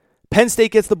 Penn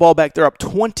State gets the ball back. They're up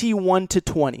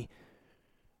 21-20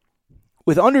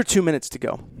 with under 2 minutes to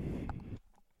go.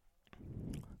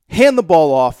 Hand the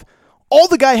ball off. All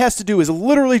the guy has to do is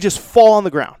literally just fall on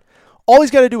the ground. All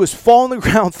he's got to do is fall on the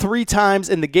ground 3 times,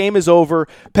 and the game is over.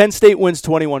 Penn State wins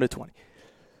 21-20.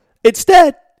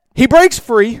 Instead, he breaks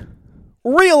free,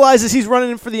 realizes he's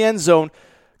running in for the end zone,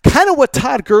 kind of what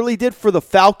Todd Gurley did for the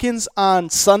Falcons on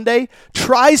Sunday,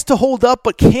 tries to hold up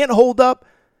but can't hold up.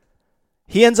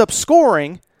 He ends up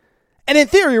scoring, and in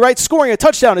theory, right, scoring a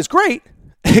touchdown is great,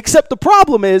 except the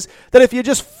problem is that if you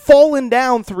just fallen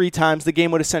down 3 times, the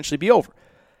game would essentially be over.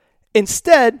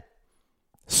 Instead,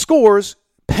 scores,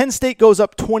 Penn State goes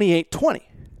up 28-20.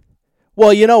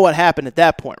 Well, you know what happened at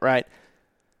that point, right?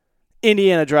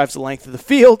 Indiana drives the length of the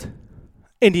field.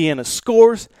 Indiana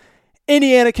scores.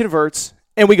 Indiana converts,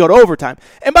 and we go to overtime.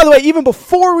 And by the way, even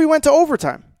before we went to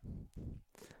overtime,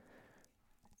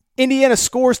 Indiana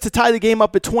scores to tie the game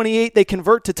up at 28. They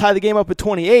convert to tie the game up at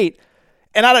 28.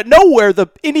 And out of nowhere, the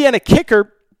Indiana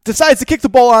kicker decides to kick the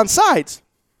ball on sides.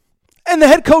 And the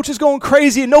head coach is going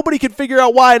crazy, and nobody can figure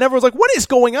out why. And everyone's like, what is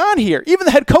going on here? Even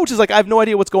the head coach is like, I have no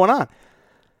idea what's going on.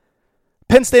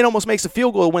 Penn State almost makes a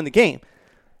field goal to win the game.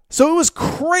 So it was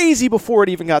crazy before it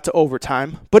even got to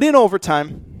overtime. But in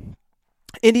overtime,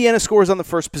 Indiana scores on the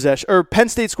first possession, or Penn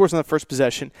State scores on the first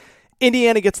possession.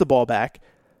 Indiana gets the ball back.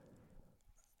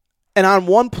 And on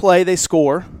one play, they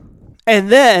score. And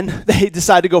then they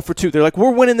decide to go for two. They're like,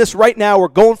 we're winning this right now. We're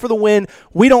going for the win.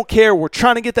 We don't care. We're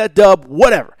trying to get that dub,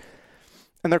 whatever.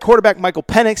 And their quarterback, Michael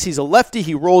Penix, he's a lefty.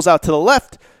 He rolls out to the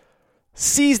left,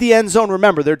 sees the end zone.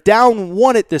 Remember, they're down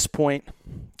 1 at this point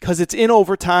because it's in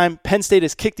overtime. Penn State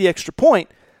has kicked the extra point.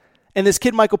 And this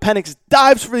kid, Michael Penix,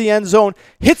 dives for the end zone,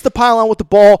 hits the pylon with the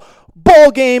ball.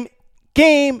 Ball game,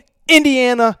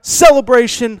 Indiana,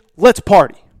 celebration, let's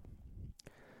party.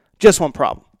 Just one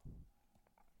problem.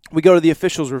 We go to the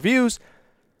officials' reviews,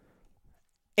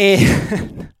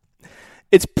 and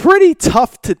it's pretty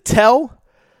tough to tell,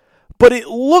 but it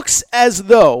looks as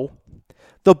though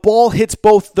the ball hits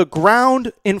both the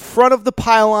ground in front of the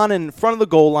pylon and in front of the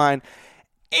goal line,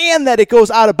 and that it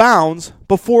goes out of bounds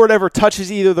before it ever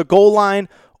touches either the goal line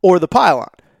or the pylon.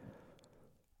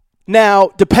 Now,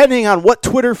 depending on what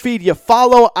Twitter feed you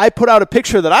follow, I put out a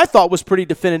picture that I thought was pretty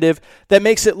definitive that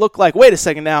makes it look like, wait a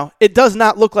second now, it does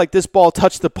not look like this ball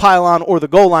touched the pylon or the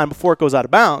goal line before it goes out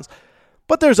of bounds.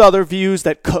 But there's other views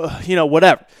that,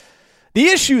 whatever. The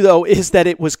issue, though, is that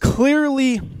it was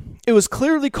clearly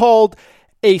called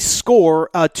a score,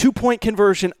 a 2-point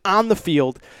conversion on the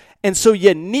field, and so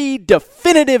you need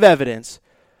definitive evidence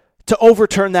to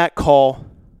overturn that call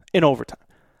in overtime.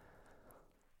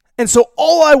 And so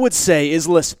all I would say is,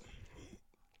 listen,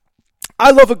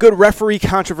 I love a good referee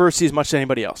controversy as much as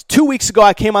anybody else. 2 weeks ago,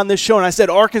 I came on this show and I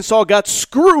said Arkansas got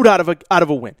screwed out of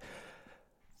a win.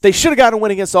 They should have gotten a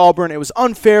win against Auburn. It was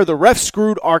unfair. The refs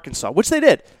screwed Arkansas, which they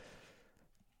did.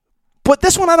 But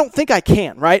this one, I don't think I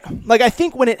can, right? Like, I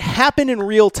think when it happened in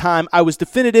real time, I was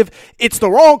definitive. It's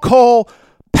the wrong call.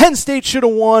 Penn State should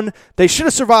have won. They should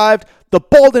have survived. The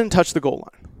ball didn't touch the goal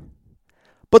line.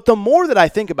 But the more that I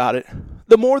think about it,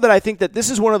 the more that I think that this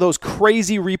is one of those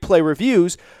crazy replay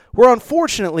reviews where,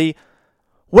 unfortunately,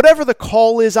 whatever the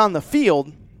call is on the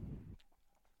field,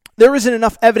 there isn't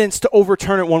enough evidence to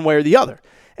overturn it one way or the other.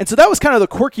 And so that was kind of the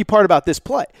quirky part about this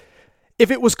play.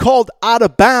 If it was called out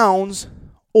of bounds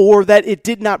or that it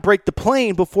did not break the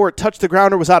plane before it touched the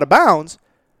ground or was out of bounds,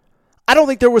 I don't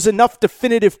think there was enough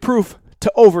definitive proof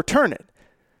to overturn it.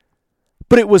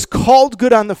 But it was called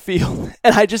good on the field,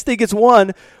 and I just think it's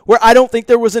one where I don't think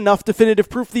there was enough definitive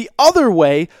proof the other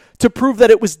way to prove that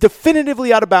it was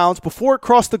definitively out of bounds before it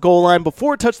crossed the goal line,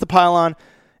 before it touched the pylon,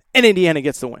 and Indiana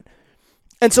gets the win.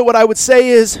 And so what I would say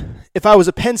is, if I was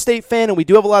a Penn State fan, and we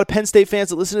do have a lot of Penn State fans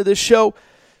that listen to this show,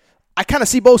 I kind of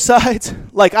see both sides.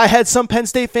 Like, I had some Penn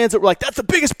State fans that were like, that's the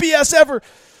biggest BS ever.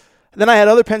 And then I had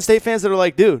other Penn State fans that are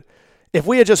like, dude, if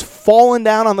we had just fallen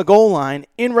down on the goal line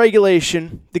in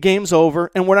regulation, the game's over,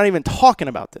 and we're not even talking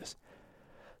about this.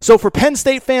 So for Penn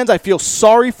State fans, I feel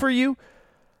sorry for you.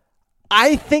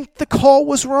 I think the call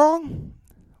was wrong,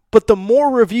 but the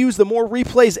more reviews, the more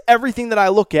replays, everything that I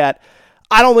look at,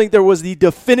 I don't think there was the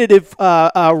definitive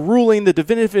ruling, the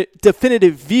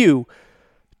definitive view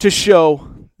to show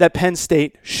that Penn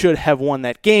State should have won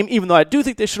that game, even though I do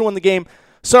think they should have won the game.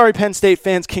 Sorry, Penn State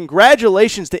fans.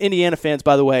 Congratulations to Indiana fans,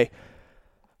 by the way,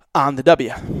 on the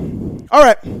W. All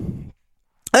right. I think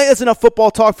that's enough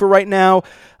football talk for right now.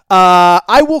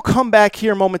 I will come back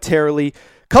here momentarily.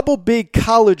 Couple big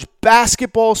college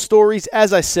basketball stories.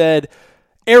 As I said,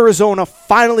 Arizona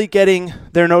finally getting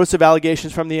their notice of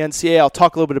allegations from the NCAA. I'll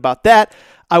talk a little bit about that.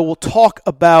 I will talk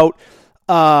about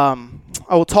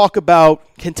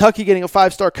Kentucky getting a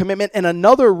 5-star commitment and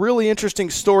another really interesting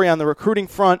story on the recruiting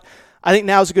front. I think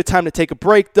now's a good time to take a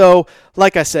break, though.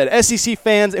 Like I said, SEC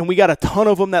fans, and we got a ton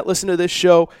of them that listen to this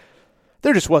show,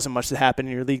 there just wasn't much that happened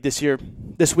in your league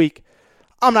this week.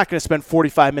 I'm not going to spend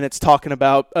 45 minutes talking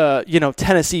about,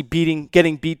 Tennessee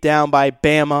getting beat down by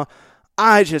Bama.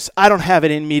 I don't have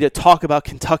it in me to talk about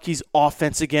Kentucky's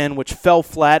offense again, which fell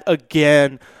flat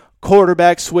again.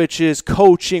 Quarterback switches,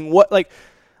 coaching,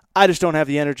 I just don't have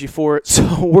the energy for it.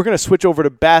 So we're going to switch over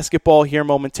to basketball here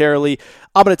momentarily.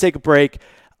 I'm going to take a break.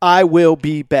 I will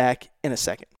be back in a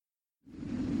second.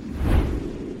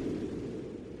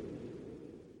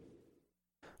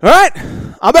 All right,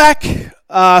 I'm back.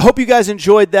 I hope you guys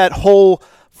enjoyed that whole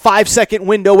 5-second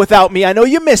window without me. I know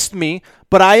you missed me,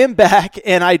 but I am back,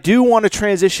 and I do want to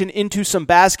transition into some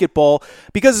basketball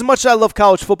because as much as I love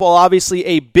college football, obviously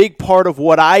a big part of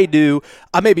what I do,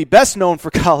 I may be best known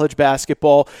for college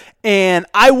basketball, and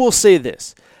I will say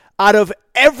this. Out of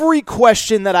every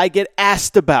question that I get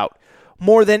asked about,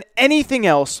 more than anything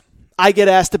else, I get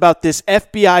asked about this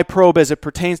FBI probe as it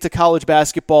pertains to college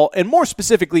basketball, and more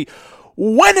specifically,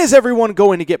 when is everyone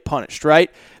going to get punished, right?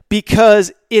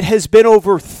 because it has been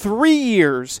over 3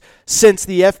 years since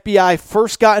the FBI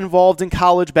first got involved in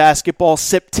college basketball,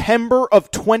 September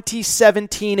of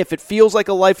 2017. If it feels like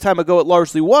a lifetime ago, it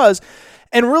largely was.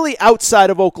 And really outside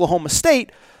of Oklahoma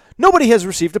State, nobody has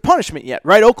received a punishment yet,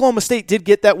 right? Oklahoma State did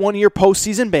get that one-year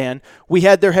postseason ban. We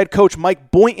had their head coach,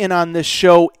 Mike Boynton, on this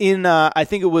show in, I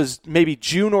think it was maybe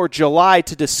June or July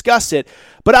to discuss it.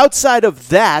 But outside of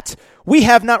that, we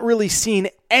have not really seen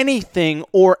anything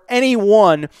or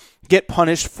anyone get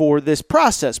punished for this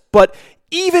process. But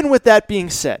even with that being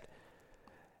said,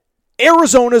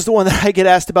 Arizona is the one that I get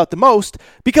asked about the most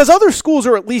because other schools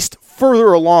are at least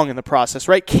further along in the process,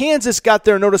 right? Kansas got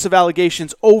their notice of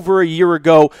allegations over a year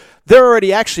ago. They're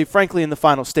already actually, frankly, in the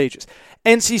final stages.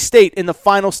 NC State in the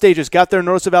final stages got their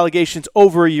notice of allegations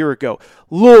over a year ago.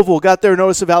 Louisville got their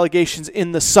notice of allegations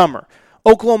in the summer.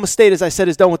 Oklahoma State, as I said,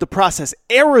 is done with the process.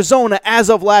 Arizona, as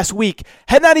of last week,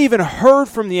 had not even heard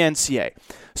from the NCAA.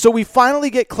 So we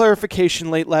finally get clarification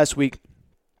late last week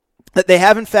that they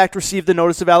have in fact received the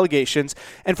notice of allegations.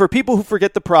 And for people who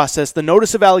forget the process, the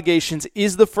notice of allegations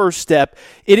is the first step.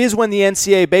 It is when the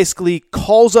NCAA basically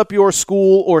calls up your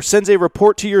school or sends a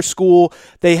report to your school.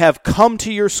 They have come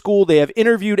to your school. They have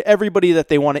interviewed everybody that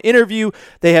they want to interview.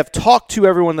 They have talked to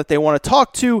everyone that they want to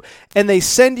talk to. And they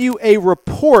send you a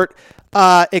report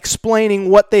explaining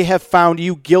what they have found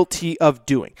you guilty of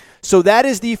doing. So that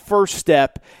is the first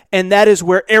step, and that is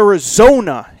where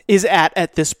Arizona is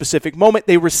at this specific moment.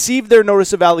 They received their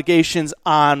notice of allegations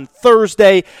on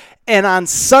Thursday, and on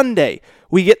Sunday,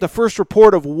 we get the first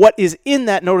report of what is in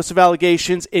that notice of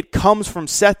allegations. It comes from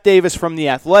Seth Davis from The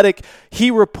Athletic. He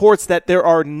reports that there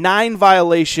are 9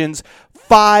 violations,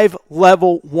 5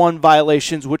 level 1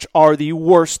 violations, which are the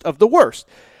worst of the worst.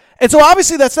 And so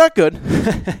obviously that's not good,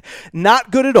 not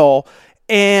good at all,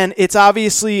 and it's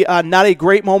obviously not a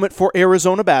great moment for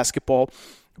Arizona basketball.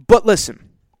 But listen,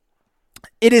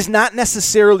 it is not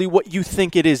necessarily what you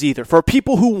think it is either. For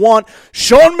people who want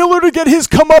Sean Miller to get his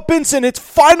comeuppance and it's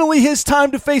finally his time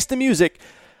to face the music,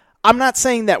 I'm not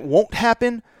saying that won't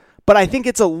happen, but I think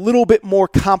it's a little bit more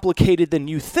complicated than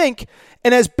you think.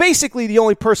 And as basically the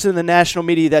only person in the national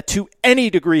media that to any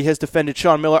degree has defended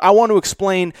Sean Miller, I want to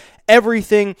explain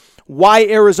everything, why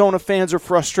Arizona fans are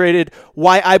frustrated,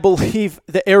 why I believe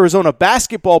the Arizona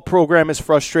basketball program is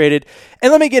frustrated.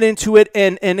 And let me get into it.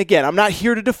 And again, I'm not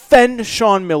here to defend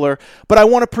Sean Miller, but I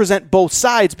want to present both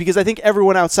sides because I think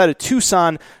everyone outside of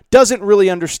Tucson doesn't really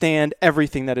understand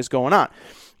everything that is going on.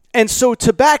 And so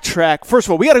to backtrack, first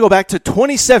of all, we got to go back to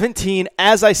 2017.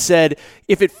 As I said,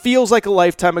 if it feels like a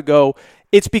lifetime ago,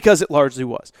 it's because it largely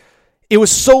was. It was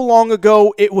so long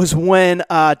ago. It was when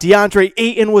DeAndre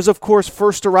Ayton was, of course,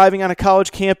 first arriving on a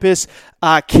college campus,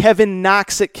 Kevin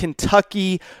Knox at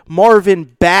Kentucky, Marvin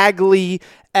Bagley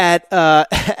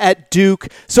at Duke.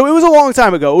 So it was a long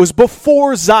time ago. It was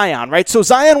before Zion, right? So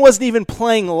Zion wasn't even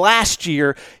playing last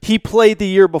year. He played the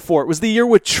year before. It was the year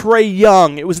with Trae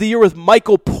Young. It was the year with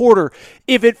Michael Porter.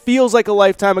 If it feels like a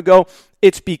lifetime ago,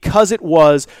 it's because it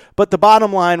was. But the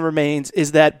bottom line remains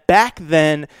is that back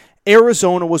then,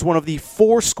 Arizona was one of the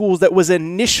 4 schools that was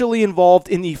initially involved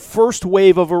in the first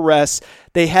wave of arrests.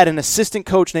 They had an assistant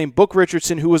coach named Book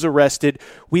Richardson who was arrested.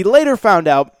 We later found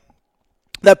out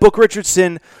that Book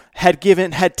Richardson had taken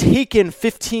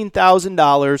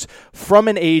 $15,000 from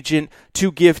an agent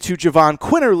to give to Javon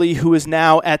Quinterly, who is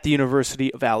now at the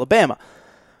University of Alabama.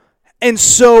 And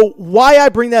so why I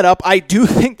bring that up, I do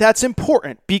think that's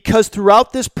important because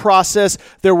throughout this process,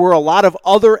 there were a lot of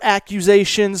other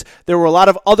accusations. There were a lot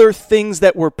of other things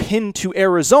that were pinned to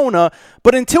Arizona.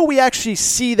 But until we actually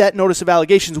see that notice of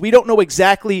allegations, we don't know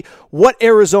exactly what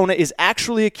Arizona is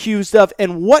actually accused of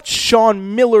and what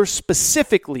Sean Miller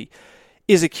specifically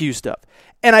is accused of.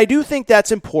 And I do think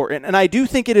that's important, and I do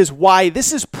think it is why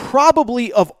this is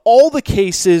probably, of all the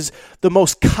cases, the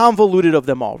most convoluted of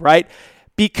them all, right?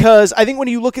 Because I think when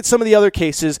you look at some of the other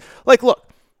cases, like, look,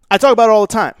 I talk about it all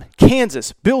the time.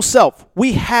 Kansas, Bill Self,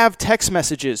 we have text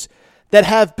messages that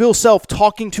have Bill Self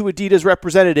talking to Adidas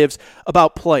representatives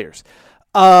about players.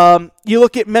 You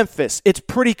look at Memphis, it's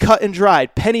pretty cut and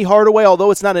dried. Penny Hardaway,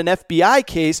 although it's not an FBI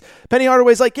case, Penny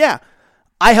Hardaway's like, yeah,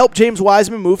 I helped James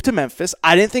Wiseman move to Memphis.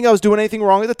 I didn't think I was doing anything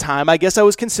wrong at the time. I guess I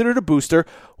was considered a booster,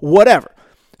 whatever.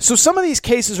 So some of these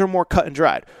cases are more cut and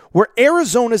dried. Where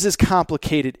Arizona's is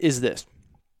complicated is this.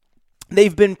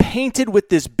 They've been painted with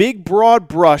this big, broad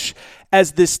brush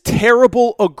as this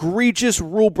terrible, egregious,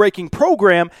 rule-breaking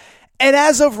program. And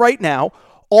as of right now,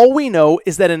 all we know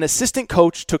is that an assistant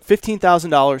coach took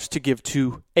 $15,000 to give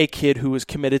to a kid who was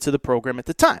committed to the program at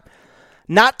the time.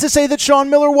 Not to say that Sean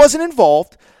Miller wasn't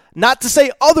involved, not to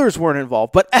say others weren't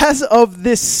involved, but as of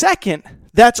this second,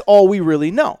 that's all we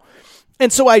really know.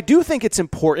 And so I do think it's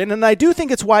important, and I do think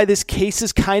it's why this case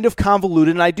is kind of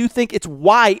convoluted, and I do think it's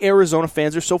why Arizona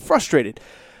fans are so frustrated.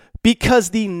 Because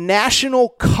the national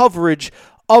coverage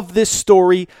of this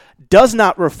story does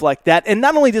not reflect that. And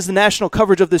not only does the national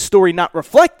coverage of this story not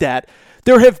reflect that,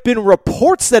 there have been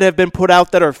reports that have been put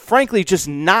out that are frankly just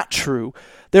not true.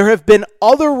 There have been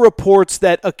other reports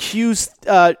that accuse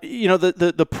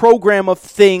the program of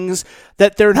things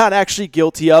that they're not actually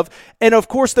guilty of. And of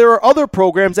course, there are other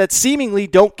programs that seemingly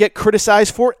don't get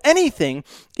criticized for anything,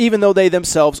 even though they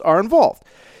themselves are involved.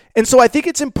 And so I think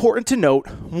it's important to note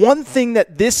one thing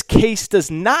that this case does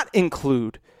not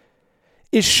include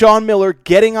is Sean Miller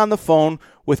getting on the phone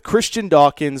with Christian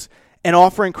Dawkins and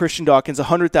offering Christian Dawkins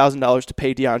 $100,000 to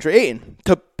pay DeAndre Ayton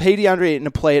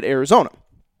to play at Arizona.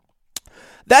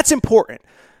 That's important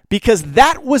because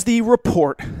that was the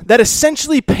report that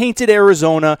essentially painted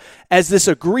Arizona as this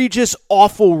egregious,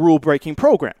 awful rule-breaking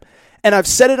program. And I've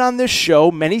said it on this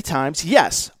show many times.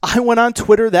 Yes, I went on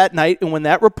Twitter that night, and when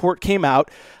that report came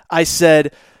out, I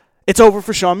said, it's over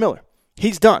for Sean Miller.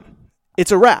 He's done.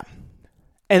 It's a wrap.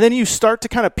 And then you start to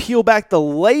kind of peel back the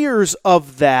layers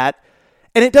of that,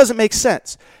 and it doesn't make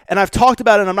sense. And I've talked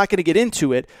about it, and I'm not going to get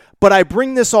into it, but I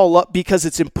bring this all up because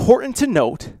it's important to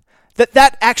note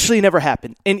that actually never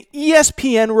happened. An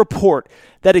ESPN report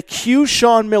that accused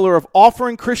Sean Miller of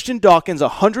offering Christian Dawkins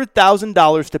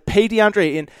 $100,000 to pay DeAndre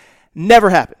Ayton never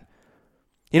happened.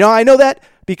 You know, I know that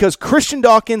because Christian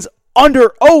Dawkins,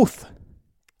 under oath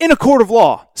in a court of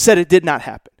law, said it did not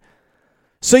happen.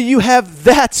 So you have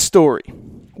that story,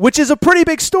 which is a pretty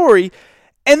big story.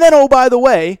 And then, oh, by the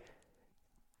way,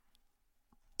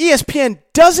 ESPN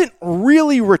doesn't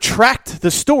really retract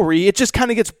the story. It just kind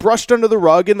of gets brushed under the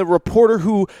rug, and the reporter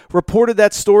who reported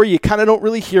that story, you kind of don't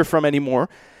really hear from anymore.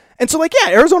 And so,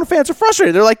 Arizona fans are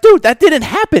frustrated. They're like, dude, that didn't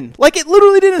happen. It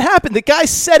literally didn't happen. The guy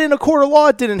said in a court of law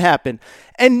it didn't happen,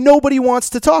 and nobody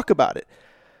wants to talk about it.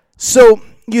 So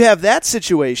you have that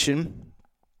situation.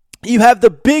 You have the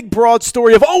big, broad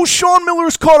story of, Sean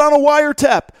Miller's caught on a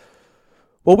wiretap.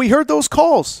 Well, we heard those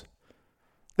calls.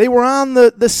 They were on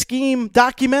the Scheme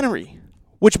documentary,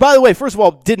 which, by the way, first of all,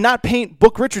 did not paint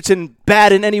Book Richardson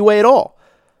bad in any way at all.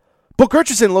 Book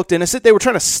Richardson looked innocent. They were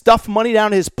trying to stuff money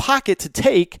down his pocket to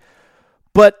take,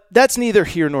 but that's neither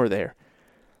here nor there.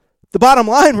 The bottom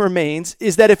line remains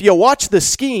is that if you watch the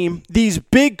Scheme, these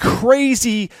big,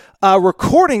 crazy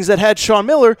recordings that had Sean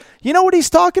Miller, you know what he's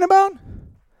talking about?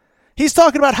 He's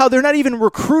talking about how they're not even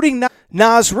recruiting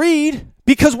Naz Reid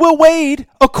because Will Wade,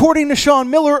 according to Sean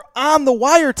Miller on the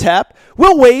wiretap,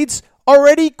 Will Wade's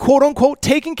already, quote-unquote,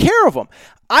 taking care of him.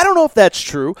 I don't know if that's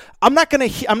true. I'm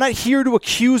not here to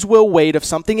accuse Will Wade of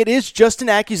something. It is just an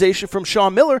accusation from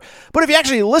Sean Miller. But if you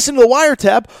actually listen to the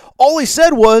wiretap, all he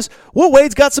said was, Will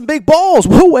Wade's got some big balls.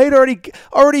 Will Wade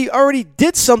already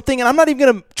did something, and I'm not even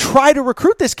going to try to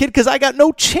recruit this kid because I got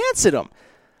no chance at him.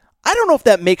 I don't know if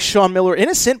that makes Sean Miller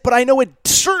innocent, but I know it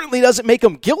certainly doesn't make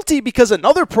him guilty because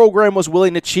another program was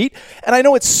willing to cheat. And I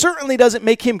know it certainly doesn't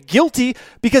make him guilty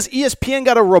because ESPN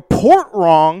got a report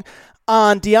wrong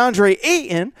on DeAndre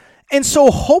Ayton. And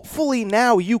so hopefully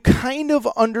now you kind of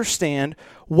understand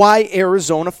why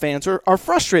Arizona fans are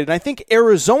frustrated. And I think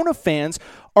Arizona fans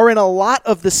are in a lot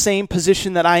of the same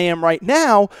position that I am right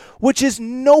now, which is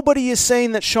nobody is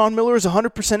saying that Sean Miller is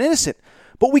 100% innocent.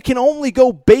 But we can only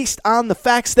go based on the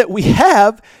facts that we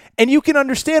have, and you can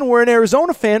understand where an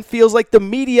Arizona fan feels like the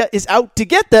media is out to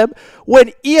get them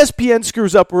when ESPN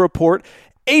screws up a report,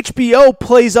 HBO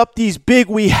plays up these big,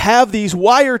 we have these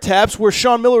wiretaps where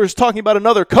Sean Miller is talking about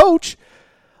another coach.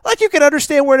 You can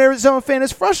understand where an Arizona fan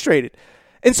is frustrated.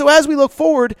 And so as we look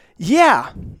forward,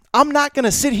 I'm not going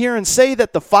to sit here and say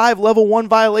that the 5 level 1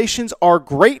 violations are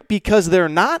great because they're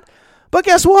not. But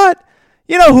guess what?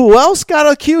 You know who else got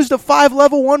accused of 5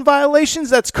 level 1 violations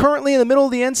that's currently in the middle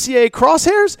of the NCAA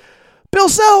crosshairs? Bill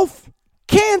Self,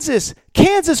 Kansas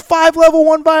 5 level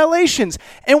 1 violations.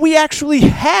 And we actually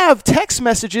have text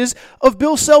messages of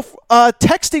Bill Self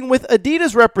texting with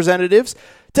Adidas representatives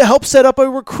to help set up a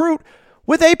recruit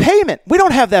with a payment. We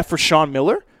don't have that for Sean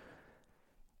Miller.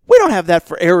 We don't have that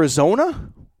for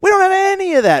Arizona. We don't have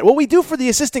any of that. What we do for the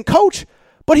assistant coach,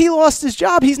 but he lost his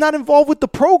job. He's not involved with the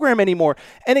program anymore.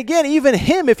 And again, even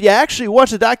him, if you actually watch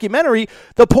the documentary,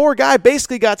 the poor guy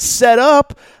basically got set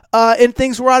up and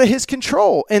things were out of his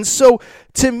control. And so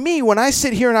to me, when I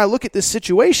sit here and I look at this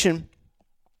situation,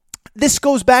 this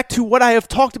goes back to what I have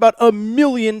talked about a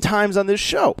million times on this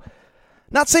show.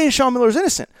 Not saying Sean Miller is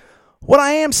innocent. What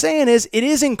I am saying is it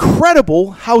is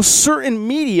incredible how certain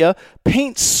media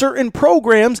paint certain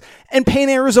programs and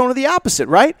paint Arizona the opposite,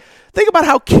 right? Think about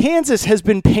how Kansas has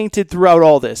been painted throughout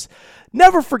all this.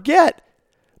 Never forget,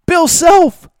 Bill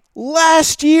Self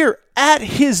last year at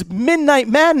his Midnight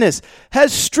Madness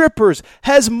has strippers,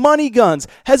 has money guns,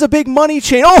 has a big money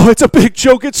chain. Oh, it's a big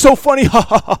joke. It's so funny. Ha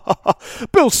ha ha ha.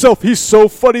 Bill Self, he's so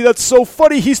funny. That's so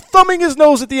funny. He's thumbing his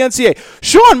nose at the NCAA.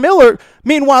 Sean Miller,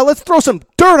 meanwhile, let's throw some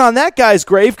dirt on that guy's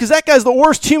grave because that guy's the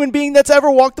worst human being that's ever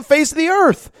walked the face of the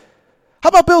earth. How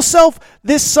about Bill Self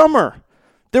this summer?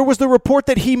 There was the report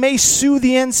that he may sue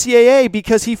the NCAA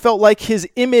because he felt like his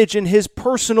image and his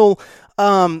personal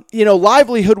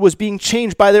livelihood was being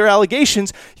changed by their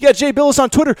allegations. You got Jay Billis on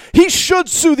Twitter. He should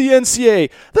sue the NCAA.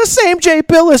 The same Jay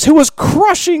Billis who was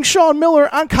crushing Sean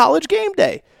Miller on College Game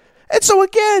Day. And so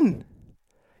again,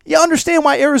 you understand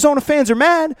why Arizona fans are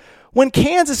mad. When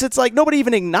Kansas, it's like nobody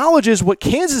even acknowledges what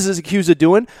Kansas is accused of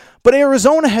doing, but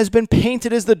Arizona has been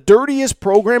painted as the dirtiest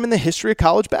program in the history of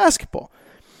college basketball.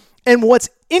 And what's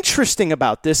interesting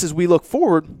about this as we look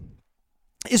forward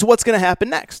is what's going to happen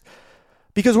next.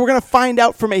 Because we're going to find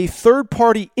out from a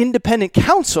third-party independent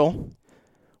counsel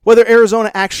whether Arizona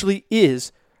actually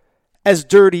is as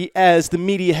dirty as the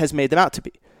media has made them out to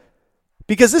be.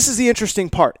 Because this is the interesting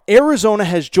part. Arizona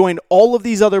has joined all of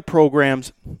these other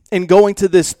programs in going to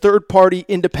this third-party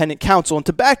independent counsel. And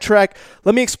to backtrack,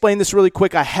 let me explain this really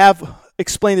quick. I have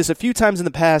explained this a few times in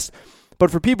the past,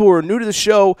 but for people who are new to the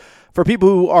show, for people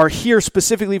who are here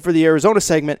specifically for the Arizona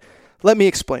segment, let me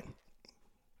explain.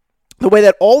 The way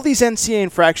that all these NCAA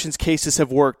infractions cases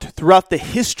have worked throughout the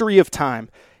history of time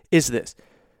is this.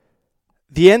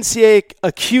 The NCAA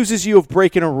accuses you of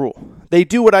breaking a rule. They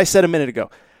do what I said a minute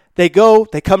ago. They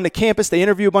come to campus, they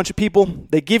interview a bunch of people,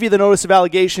 they give you the notice of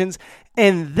allegations,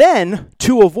 and then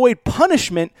to avoid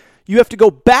punishment, you have to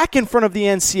go back in front of the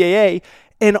NCAA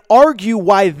and argue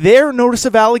why their notice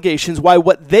of allegations, why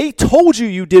what they told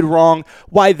you did wrong,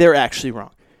 why they're actually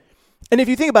wrong. And if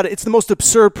you think about it, it's the most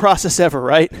absurd process ever,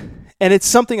 right? And it's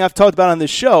something I've talked about on this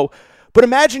show. But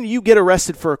imagine you get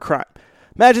arrested for a crime.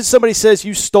 Imagine somebody says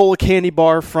you stole a candy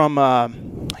bar from, a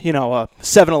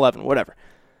 7-Eleven, whatever.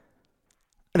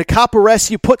 And a cop arrests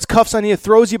you, puts cuffs on you,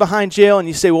 throws you behind jail, and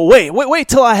you say, well, wait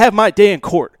till I have my day in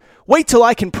court. Wait till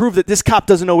I can prove that this cop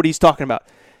doesn't know what he's talking about.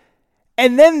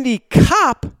 And then the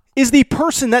cop is the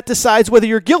person that decides whether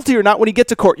you're guilty or not when you get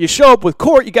to court. You show up with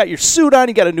court, you got your suit on,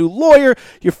 you got a new lawyer,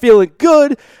 you're feeling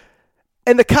good,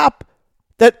 and the cop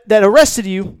that arrested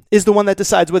you is the one that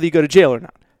decides whether you go to jail or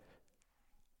not.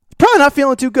 Probably not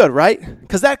feeling too good, right?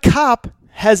 Because that cop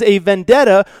has a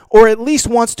vendetta or at least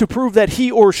wants to prove that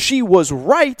he or she was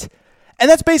right, and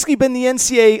that's basically been the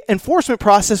NCAA enforcement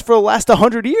process for the last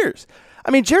 100 years.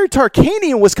 I mean, Jerry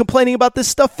Tarkanian was complaining about this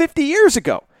stuff 50 years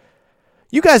ago.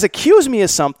 You guys accuse me of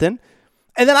something,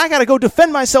 and then I got to go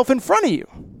defend myself in front of you.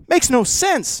 Makes no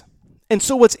sense. And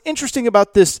so what's interesting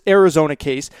about this Arizona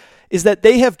case is that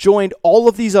they have joined all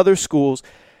of these other schools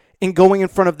in going in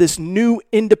front of this new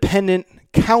independent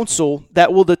council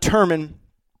that will determine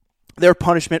their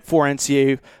punishment for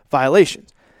NCAA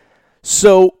violations.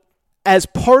 So as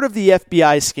part of the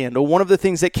FBI scandal, one of the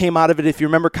things that came out of it, if you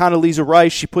remember Condoleezza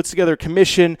Rice, she puts together a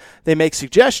commission, they make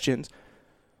suggestions.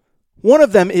 One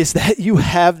of them is that you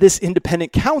have this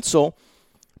independent council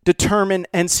determine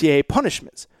NCAA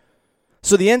punishments.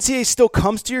 So the NCAA still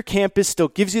comes to your campus, still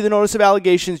gives you the notice of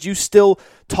allegations, you still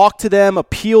talk to them,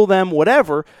 appeal them,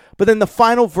 whatever, but then the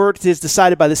final verdict is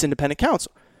decided by this independent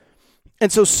council.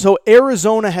 And so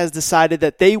Arizona has decided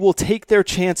that they will take their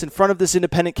chance in front of this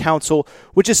independent council,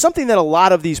 which is something that a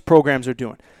lot of these programs are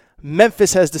doing.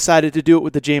 Memphis has decided to do it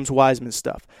with the James Wiseman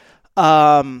stuff.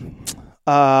 NC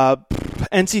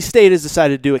State has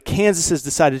decided to do it. Kansas has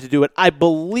decided to do it. I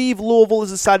believe Louisville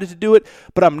has decided to do it,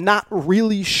 but I'm not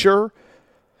really sure.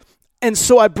 And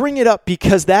so I bring it up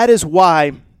because that is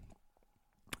why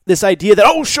this idea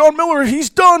that, Sean Miller, he's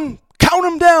done. Count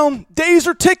him down. Days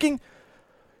are ticking.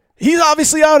 He's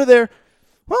obviously out of there.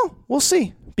 Well, we'll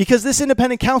see. Because this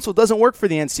independent council doesn't work for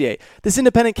the NCAA. This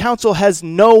independent council has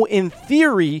no, in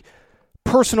theory,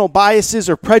 personal biases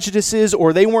or prejudices,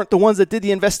 or they weren't the ones that did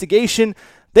the investigation.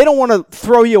 They don't want to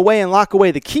throw you away and lock away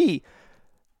the key.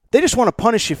 They just want to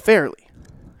punish you fairly.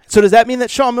 So does that mean that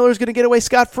Sean Miller is going to get away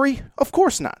scot-free? Of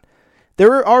course not.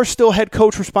 There are still head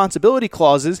coach responsibility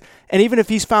clauses, and even if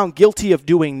he's found guilty of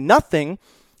doing nothing,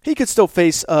 he could still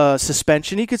face a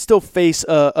suspension. He could still face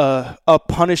a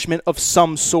punishment of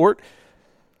some sort.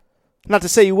 Not to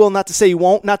say you will, not to say you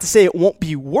won't, not to say it won't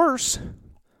be worse,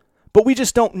 but we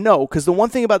just don't know, because the one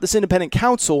thing about this independent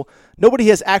council, nobody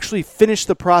has actually finished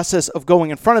the process of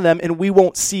going in front of them, and we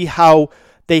won't see how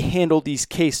they handle these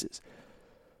cases.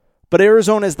 But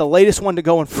Arizona is the latest one to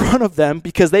go in front of them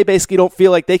because they basically don't feel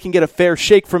like they can get a fair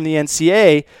shake from the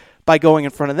NCAA by going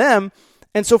in front of them.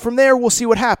 And so from there, we'll see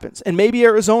what happens. And maybe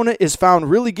Arizona is found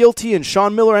really guilty and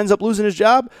Sean Miller ends up losing his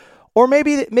job, or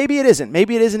maybe it isn't.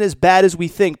 Maybe it isn't as bad as we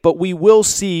think, but we will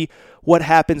see what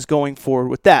happens going forward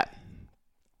with that.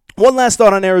 One last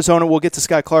thought on Arizona. We'll get to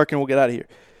Sky Clark and we'll get out of here.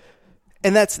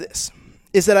 And that's this,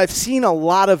 is that I've seen a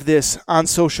lot of this on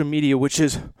social media, which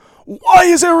is, why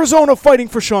is Arizona fighting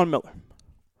for Sean Miller?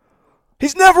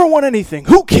 He's never won anything.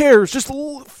 Who cares? Just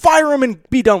fire him and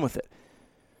be done with it.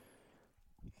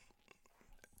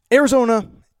 Arizona,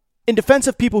 in defense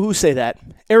of people who say that,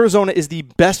 Arizona is the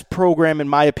best program, in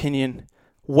my opinion,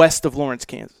 west of Lawrence,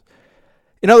 Kansas.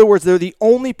 In other words, they're the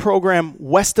only program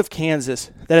west of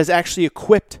Kansas that is actually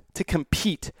equipped to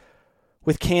compete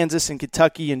with Kansas and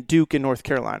Kentucky and Duke and North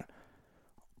Carolina.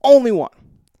 Only one.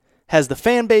 Has the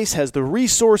fan base, has the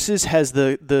resources, has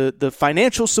the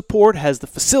financial support, has the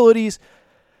facilities.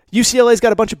 UCLA's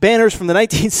got a bunch of banners from the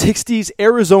 1960s.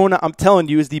 Arizona, I'm telling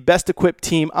you, is the best equipped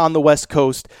team on the West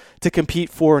Coast to compete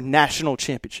for national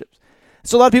championships.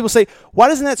 So a lot of people say, why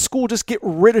doesn't that school just get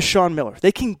rid of Sean Miller?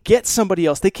 They can get somebody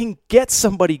else. They can get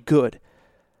somebody good.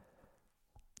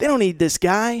 They don't need this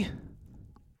guy.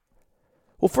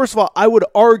 Well, first of all, I would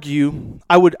argue,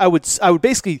 I would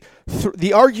basically,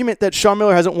 the argument that Sean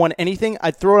Miller hasn't won anything,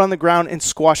 I'd throw it on the ground and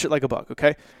squash it like a bug,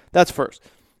 okay? That's first.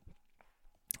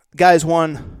 Guys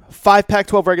won 5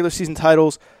 Pac-12 regular season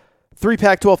titles, 3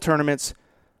 Pac-12 tournaments,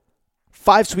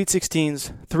 5 Sweet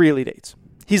 16s, 3 Elite Eights.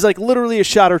 He's like literally a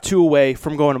shot or two away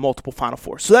from going to multiple Final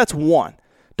Fours. So that's one.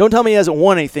 Don't tell me he hasn't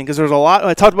won anything, because there's a lot.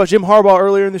 I talked about Jim Harbaugh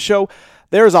earlier in the show.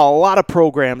 There's a lot of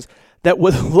programs that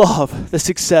would love the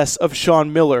success of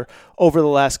Sean Miller over the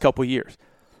last couple years.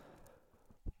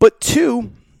 But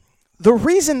two, the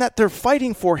reason that they're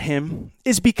fighting for him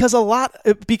is because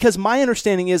my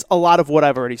understanding is a lot of what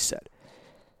I've already said.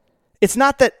 It's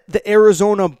not that the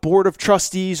Arizona Board of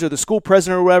Trustees or the school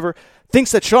president or whatever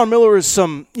thinks that Sean Miller is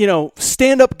some,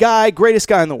 stand-up guy, greatest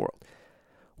guy in the world.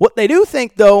 What they do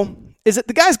think, though, is that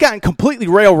the guy's gotten completely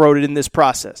railroaded in this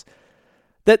process.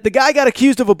 That the guy got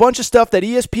accused of a bunch of stuff that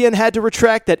ESPN had to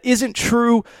retract that isn't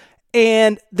true,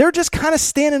 and they're just kind of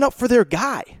standing up for their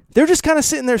guy. They're just kind of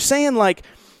sitting there saying, like,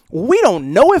 we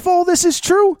don't know if all this is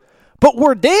true, but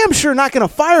we're damn sure not going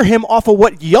to fire him off of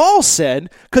what y'all said,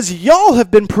 because y'all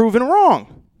have been proven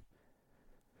wrong.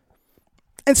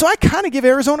 And so I kind of give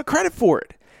Arizona credit for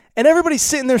it. And everybody's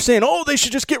sitting there saying, oh, they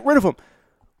should just get rid of him.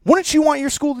 Wouldn't you want your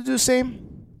school to do the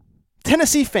same?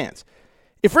 Tennessee fans,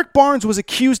 if Rick Barnes was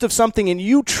accused of something and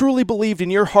you truly believed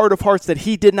in your heart of hearts that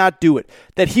he did not do it,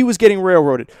 that he was getting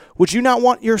railroaded, would you not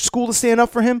want your school to stand up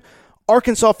for him?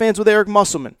 Arkansas fans with Eric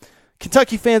Musselman,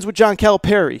 Kentucky fans with John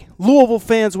Calipari, Louisville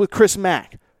fans with Chris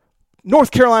Mack,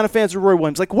 North Carolina fans with Roy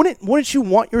Williams. Like, wouldn't you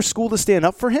want your school to stand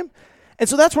up for him? And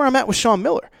so that's where I'm at with Sean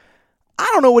Miller. I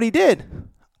don't know what he did.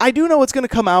 I do know what's going to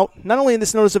come out, not only in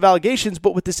this notice of allegations,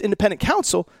 but with this independent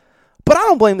counsel. But I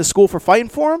don't blame the school for fighting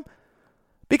for him,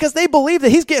 because they believe that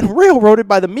he's getting railroaded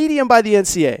by the media and by the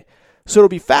NCAA. So it'll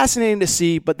be fascinating to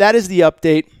see, but that is the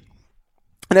update.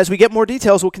 And as we get more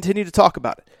details, we'll continue to talk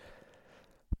about it.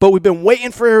 But we've been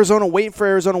waiting for Arizona,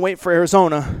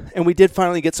 and we did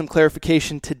finally get some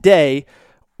clarification today,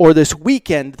 or this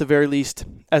weekend at the very least,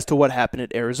 as to what happened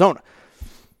at Arizona.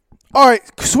 All right,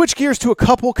 switch gears to a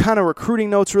couple kind of recruiting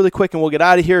notes really quick, and we'll get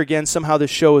out of here. Again, somehow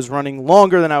this show is running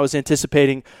longer than I was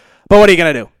anticipating, but what are you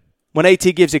going to do? When AT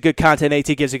gives you good content,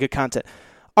 AT gives you good content.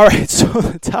 All right, so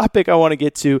the topic I want to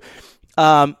get to,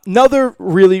 another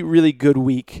really, really good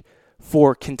week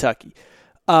for Kentucky.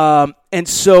 And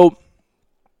so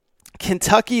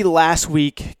Kentucky last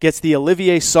week gets the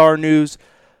Olivier Sarr news.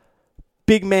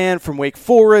 Big man from Wake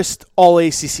Forest, all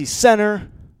ACC center,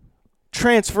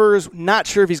 transfers, not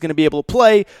sure if he's going to be able to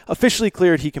play, officially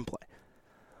cleared he can play.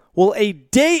 Well, a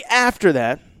day after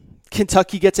that,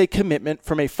 Kentucky gets a commitment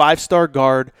from a 5-star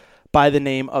guard by the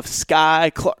name of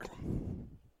Sky Clark.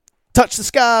 Touch the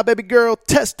sky, baby girl,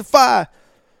 testify.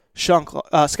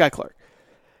 Sky Clark.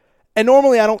 And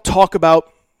normally I don't talk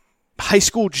about high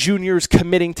school juniors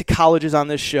committing to colleges on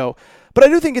this show, but I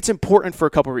do think it's important for a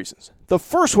couple reasons. The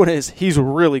first one is he's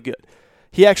really good.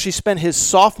 He actually spent his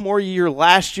sophomore year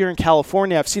last year in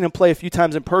California. I've seen him play a few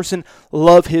times in person.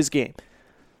 Love his game.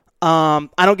 I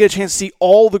don't get a chance to see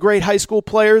all the great high school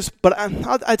players, but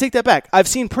I take that back. I've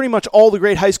seen pretty much all the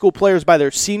great high school players by their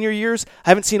senior years. I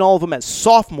haven't seen all of them as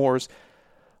sophomores,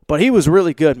 but he was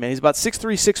really good, man. He's about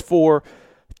 6'3", 6'4",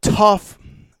 tough,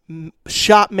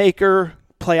 shot maker,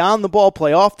 play on the ball,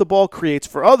 play off the ball, creates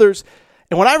for others.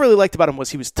 And what I really liked about him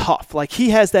was he was tough. Like, he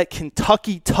has that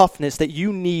Kentucky toughness that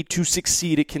you need to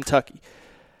succeed at Kentucky.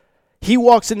 He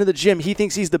walks into the gym. He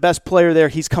thinks he's the best player there.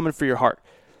 He's coming for your heart.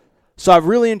 So I've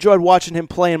really enjoyed watching him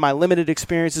play in my limited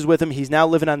experiences with him. He's now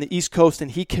living on the East Coast,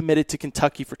 and he committed to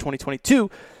Kentucky for 2022.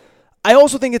 I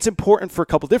also think it's important for a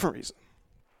couple different reasons.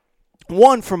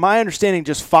 One, from my understanding,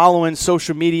 just following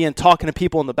social media and talking to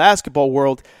people in the basketball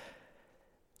world,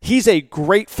 he's a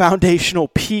great foundational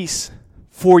piece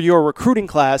for your recruiting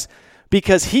class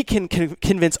because he can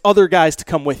convince other guys to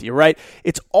come with you, right?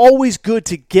 It's always good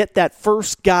to get that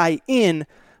first guy in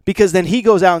because then he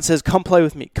goes out and says, come play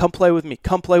with me, come play with me,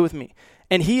 come play with me.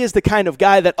 And he is the kind of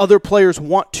guy that other players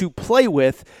want to play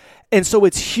with. And so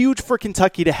it's huge for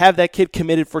Kentucky to have that kid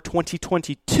committed for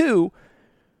 2022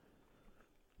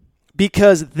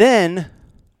 because then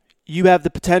you have the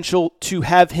potential to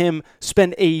have him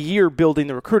spend a year building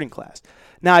the recruiting class.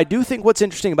 Now, I do think what's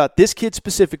interesting about this kid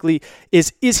specifically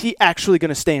is he actually going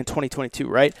to stay in 2022,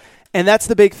 right? And that's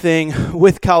the big thing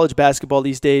with college basketball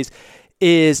these days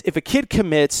is if a kid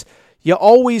commits, you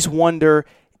always wonder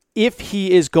if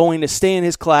he is going to stay in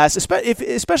his class,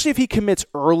 especially if he commits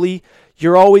early.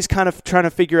 You're always kind of trying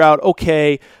to figure out,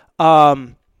 okay,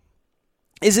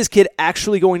 is this kid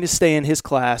actually going to stay in his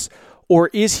class, or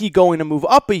is he going to move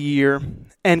up a year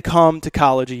and come to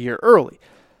college a year early?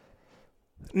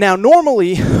 Now,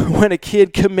 normally, when a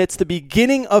kid commits the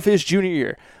beginning of his junior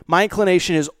year, my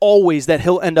inclination is always that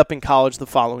he'll end up in college the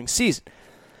following season.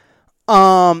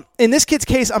 In this kid's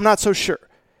case, I'm not so sure.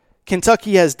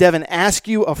 Kentucky has Devin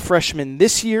Askew, a freshman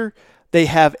this year. They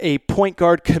have a point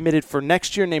guard committed for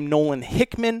next year named Nolan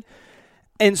Hickman.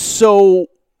 And so,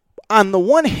 on the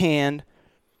one hand,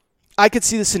 I could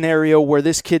see the scenario where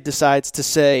this kid decides to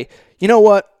say, you know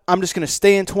what, I'm just going to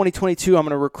stay in 2022. I'm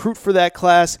going to recruit for that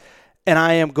class, and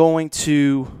I am going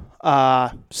to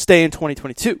stay in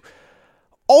 2022.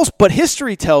 Also, but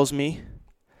history tells me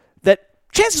that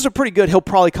chances are pretty good he'll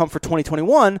probably come for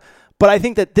 2021, but I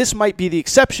think that this might be the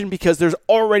exception because there's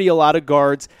already a lot of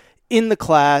guards in the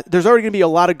class. There's already going to be a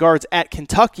lot of guards at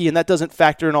Kentucky, and that doesn't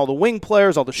factor in all the wing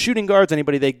players, all the shooting guards,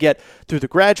 anybody they get through the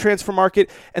grad transfer market,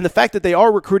 and the fact that they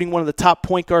are recruiting one of the top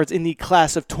point guards in the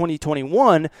class of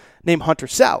 2021 named Hunter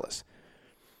Salas.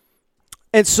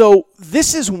 And so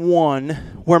this is one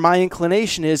where my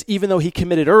inclination is, even though he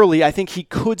committed early, I think he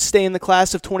could stay in the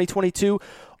class of 2022,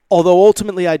 although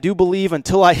ultimately I do believe,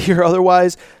 until I hear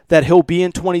otherwise, that he'll be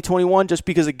in 2021 just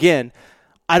because, again,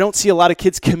 I don't see a lot of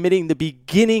kids committing the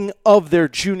beginning of their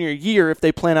junior year if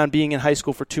they plan on being in high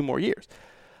school for 2 more years.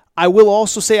 I will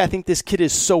also say I think this kid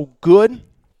is so good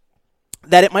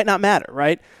that it might not matter,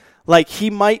 right? Like he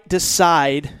might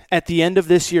decide at the end of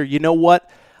this year, you know what?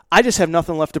 I just have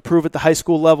nothing left to prove at the high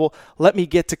school level. Let me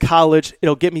get to college.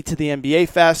 It'll get me to the NBA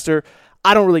faster.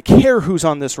 I don't really care who's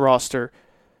on this roster.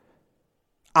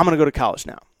 I'm going to go to college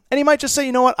now. And he might just say,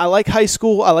 you know what, I like high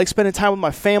school. I like spending time with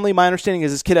my family. My understanding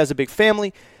is this kid has a big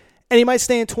family. And he might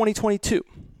stay in 2022.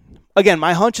 Again,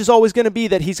 my hunch is always going to be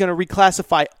that he's going to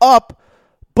reclassify up,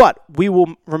 but we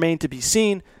will remain to be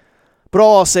seen. But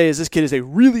all I'll say is this kid is a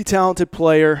really talented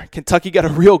player. Kentucky got a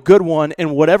real good one.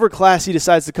 And whatever class he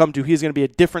decides to come to, he's going to be a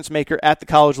difference maker at the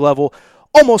college level,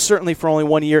 almost certainly for only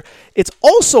 1 year. It's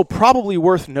also probably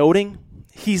worth noting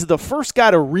he's the first guy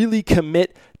to really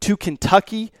commit to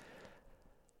Kentucky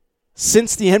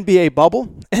since the NBA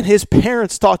bubble. And his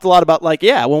parents talked a lot about, like,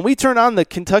 yeah, when we turned on the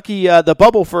Kentucky, the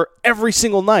bubble for every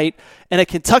single night, and a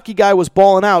Kentucky guy was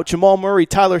balling out, Jamal Murray,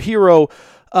 Tyler Hero,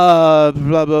 Bam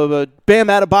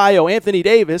Adebayo, Anthony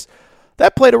Davis,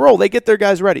 that played a role. They get their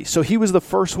guys ready. So he was the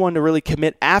first one to really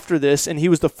commit after this, and he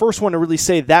was the first one to really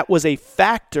say that was a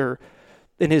factor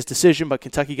in his decision, but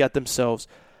Kentucky got themselves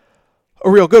a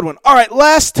real good one. All right,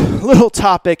 last little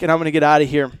topic, and I'm going to get out of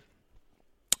here.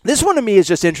 This one to me is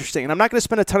just interesting, and I'm not going to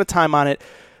spend a ton of time on it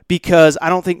because I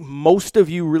don't think most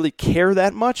of you really care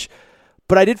that much,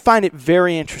 but I did find it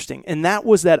very interesting, and that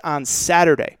was that on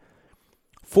Saturday,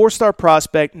 4-star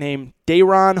prospect named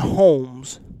Day'Ron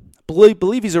Holmes,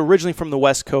 believe he's originally from the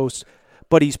West Coast,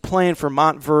 but he's playing for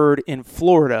Montverde in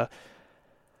Florida,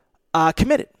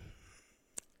 committed.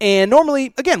 And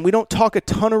normally, again, we don't talk a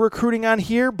ton of recruiting on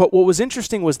here, but what was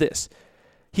interesting was this.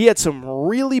 He had some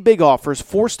really big offers,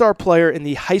 4-star player in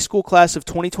the high school class of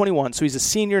 2021, so he's a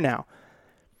senior now.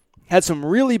 Had some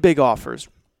really big offers.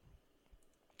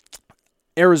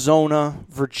 Arizona,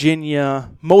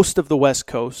 Virginia, most of the West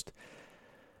Coast.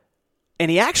 And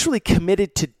he actually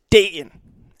committed to Dayton.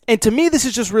 And to me, this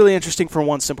is just really interesting for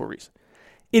one simple reason.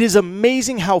 It is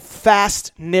amazing how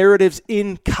fast narratives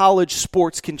in college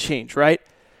sports can change, right?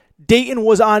 Dayton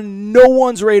was on no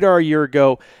one's radar a year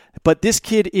ago, but this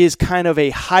kid is kind of a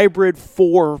hybrid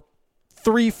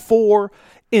 4-3-4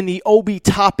 in the Obi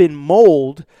Toppin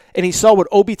mold. And he saw what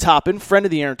Obi Toppin, friend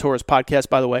of the Aaron Torres podcast,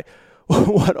 by the way,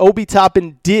 what Obi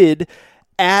Toppin did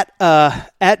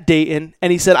at Dayton,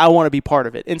 and he said, I want to be part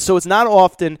of it. And so it's not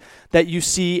often that you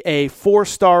see a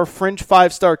 4-star, fringe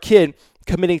 5-star kid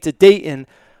committing to Dayton,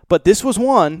 but this was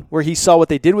one where he saw what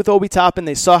they did with Obi Toppin,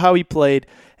 they saw how he played,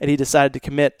 and he decided to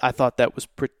commit. I thought that was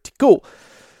pretty cool.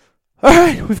 All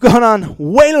right, we've gone on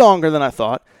way longer than I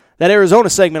thought. That Arizona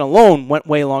segment alone went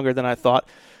way longer than I thought.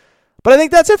 But I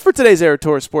think that's it for today's Aaron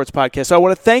Torres Sports Podcast. So I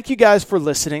want to thank you guys for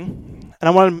listening, and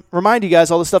I want to remind you guys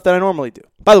all the stuff that I normally do.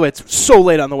 By the way, it's so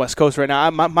late on the West Coast right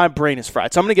now. My brain is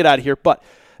fried, so I'm going to get out of here. But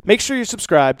make sure you're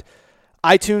subscribed.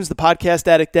 iTunes, the Podcast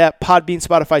Addict app, Podbean,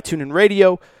 Spotify, TuneIn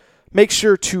Radio. Make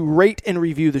sure to rate and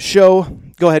review the show.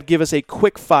 Go ahead, give us a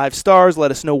quick 5 stars.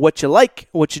 Let us know what you like,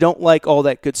 what you don't like, all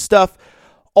that good stuff.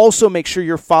 Also, make sure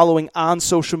you're following on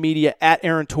social media at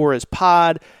Aaron Torres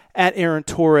Pod, at Aaron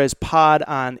Torres Pod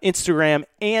on Instagram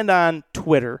and on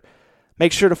Twitter.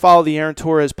 Make sure to follow the Aaron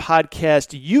Torres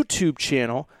Podcast YouTube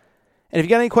channel. And if you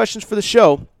got any questions for the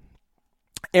show,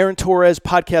 Aaron Torres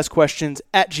Podcast Questions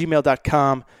at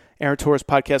gmail.com. Aaron Torres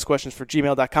Podcast Questions for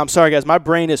gmail.com. Sorry, guys, my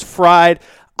brain is fried.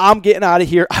 I'm getting out of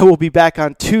here. I will be back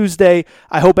on Tuesday.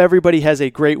 I hope everybody has a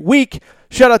great week.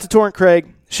 Shout out to Torrent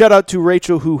Craig. Shout out to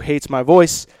Rachel, who hates my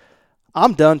voice.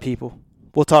 I'm done, people.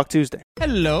 We'll talk Tuesday.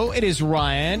 Hello, it is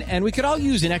Ryan, and we could all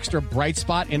use an extra bright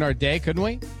spot in our day, couldn't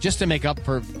we? Just to make up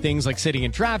for things like sitting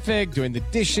in traffic, doing the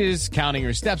dishes, counting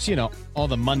your steps, all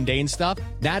the mundane stuff.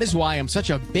 That is why I'm such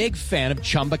a big fan of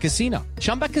Chumba Casino.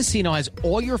 Chumba Casino has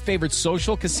all your favorite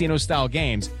social casino-style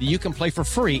games that you can play for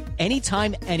free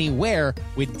anytime, anywhere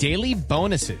with daily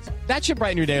bonuses. That should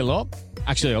brighten your day a little.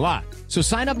 Actually, a lot. So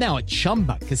sign up now at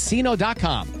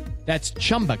ChumbaCasino.com. That's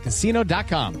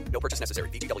ChumbaCasino.com. No purchase necessary.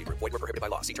 VGW Group. Void where prohibited by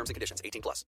law. See terms and conditions.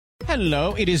 18+.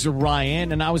 Hello, it is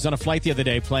Ryan, and I was on a flight the other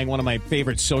day playing one of my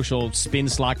favorite social spin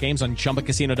slot games on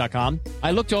ChumbaCasino.com.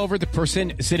 I looked over at the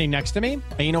person sitting next to me,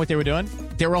 and you know what they were doing?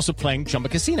 They were also playing Chumba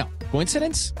Casino.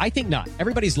 Coincidence? I think not.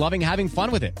 Everybody's loving having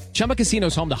fun with it. Chumba Casino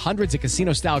is home to hundreds of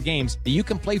casino-style games that you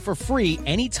can play for free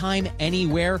anytime,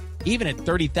 anywhere, even at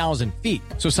 30,000 feet.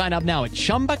 So sign up now at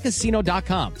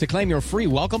ChumbaCasino.com to claim your free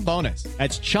welcome bonus.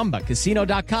 That's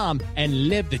ChumbaCasino.com and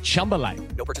live the Chumba life.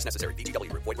 No purchase necessary. VGW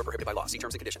Group. Void where prohibited by law. See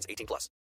terms and conditions. 18+.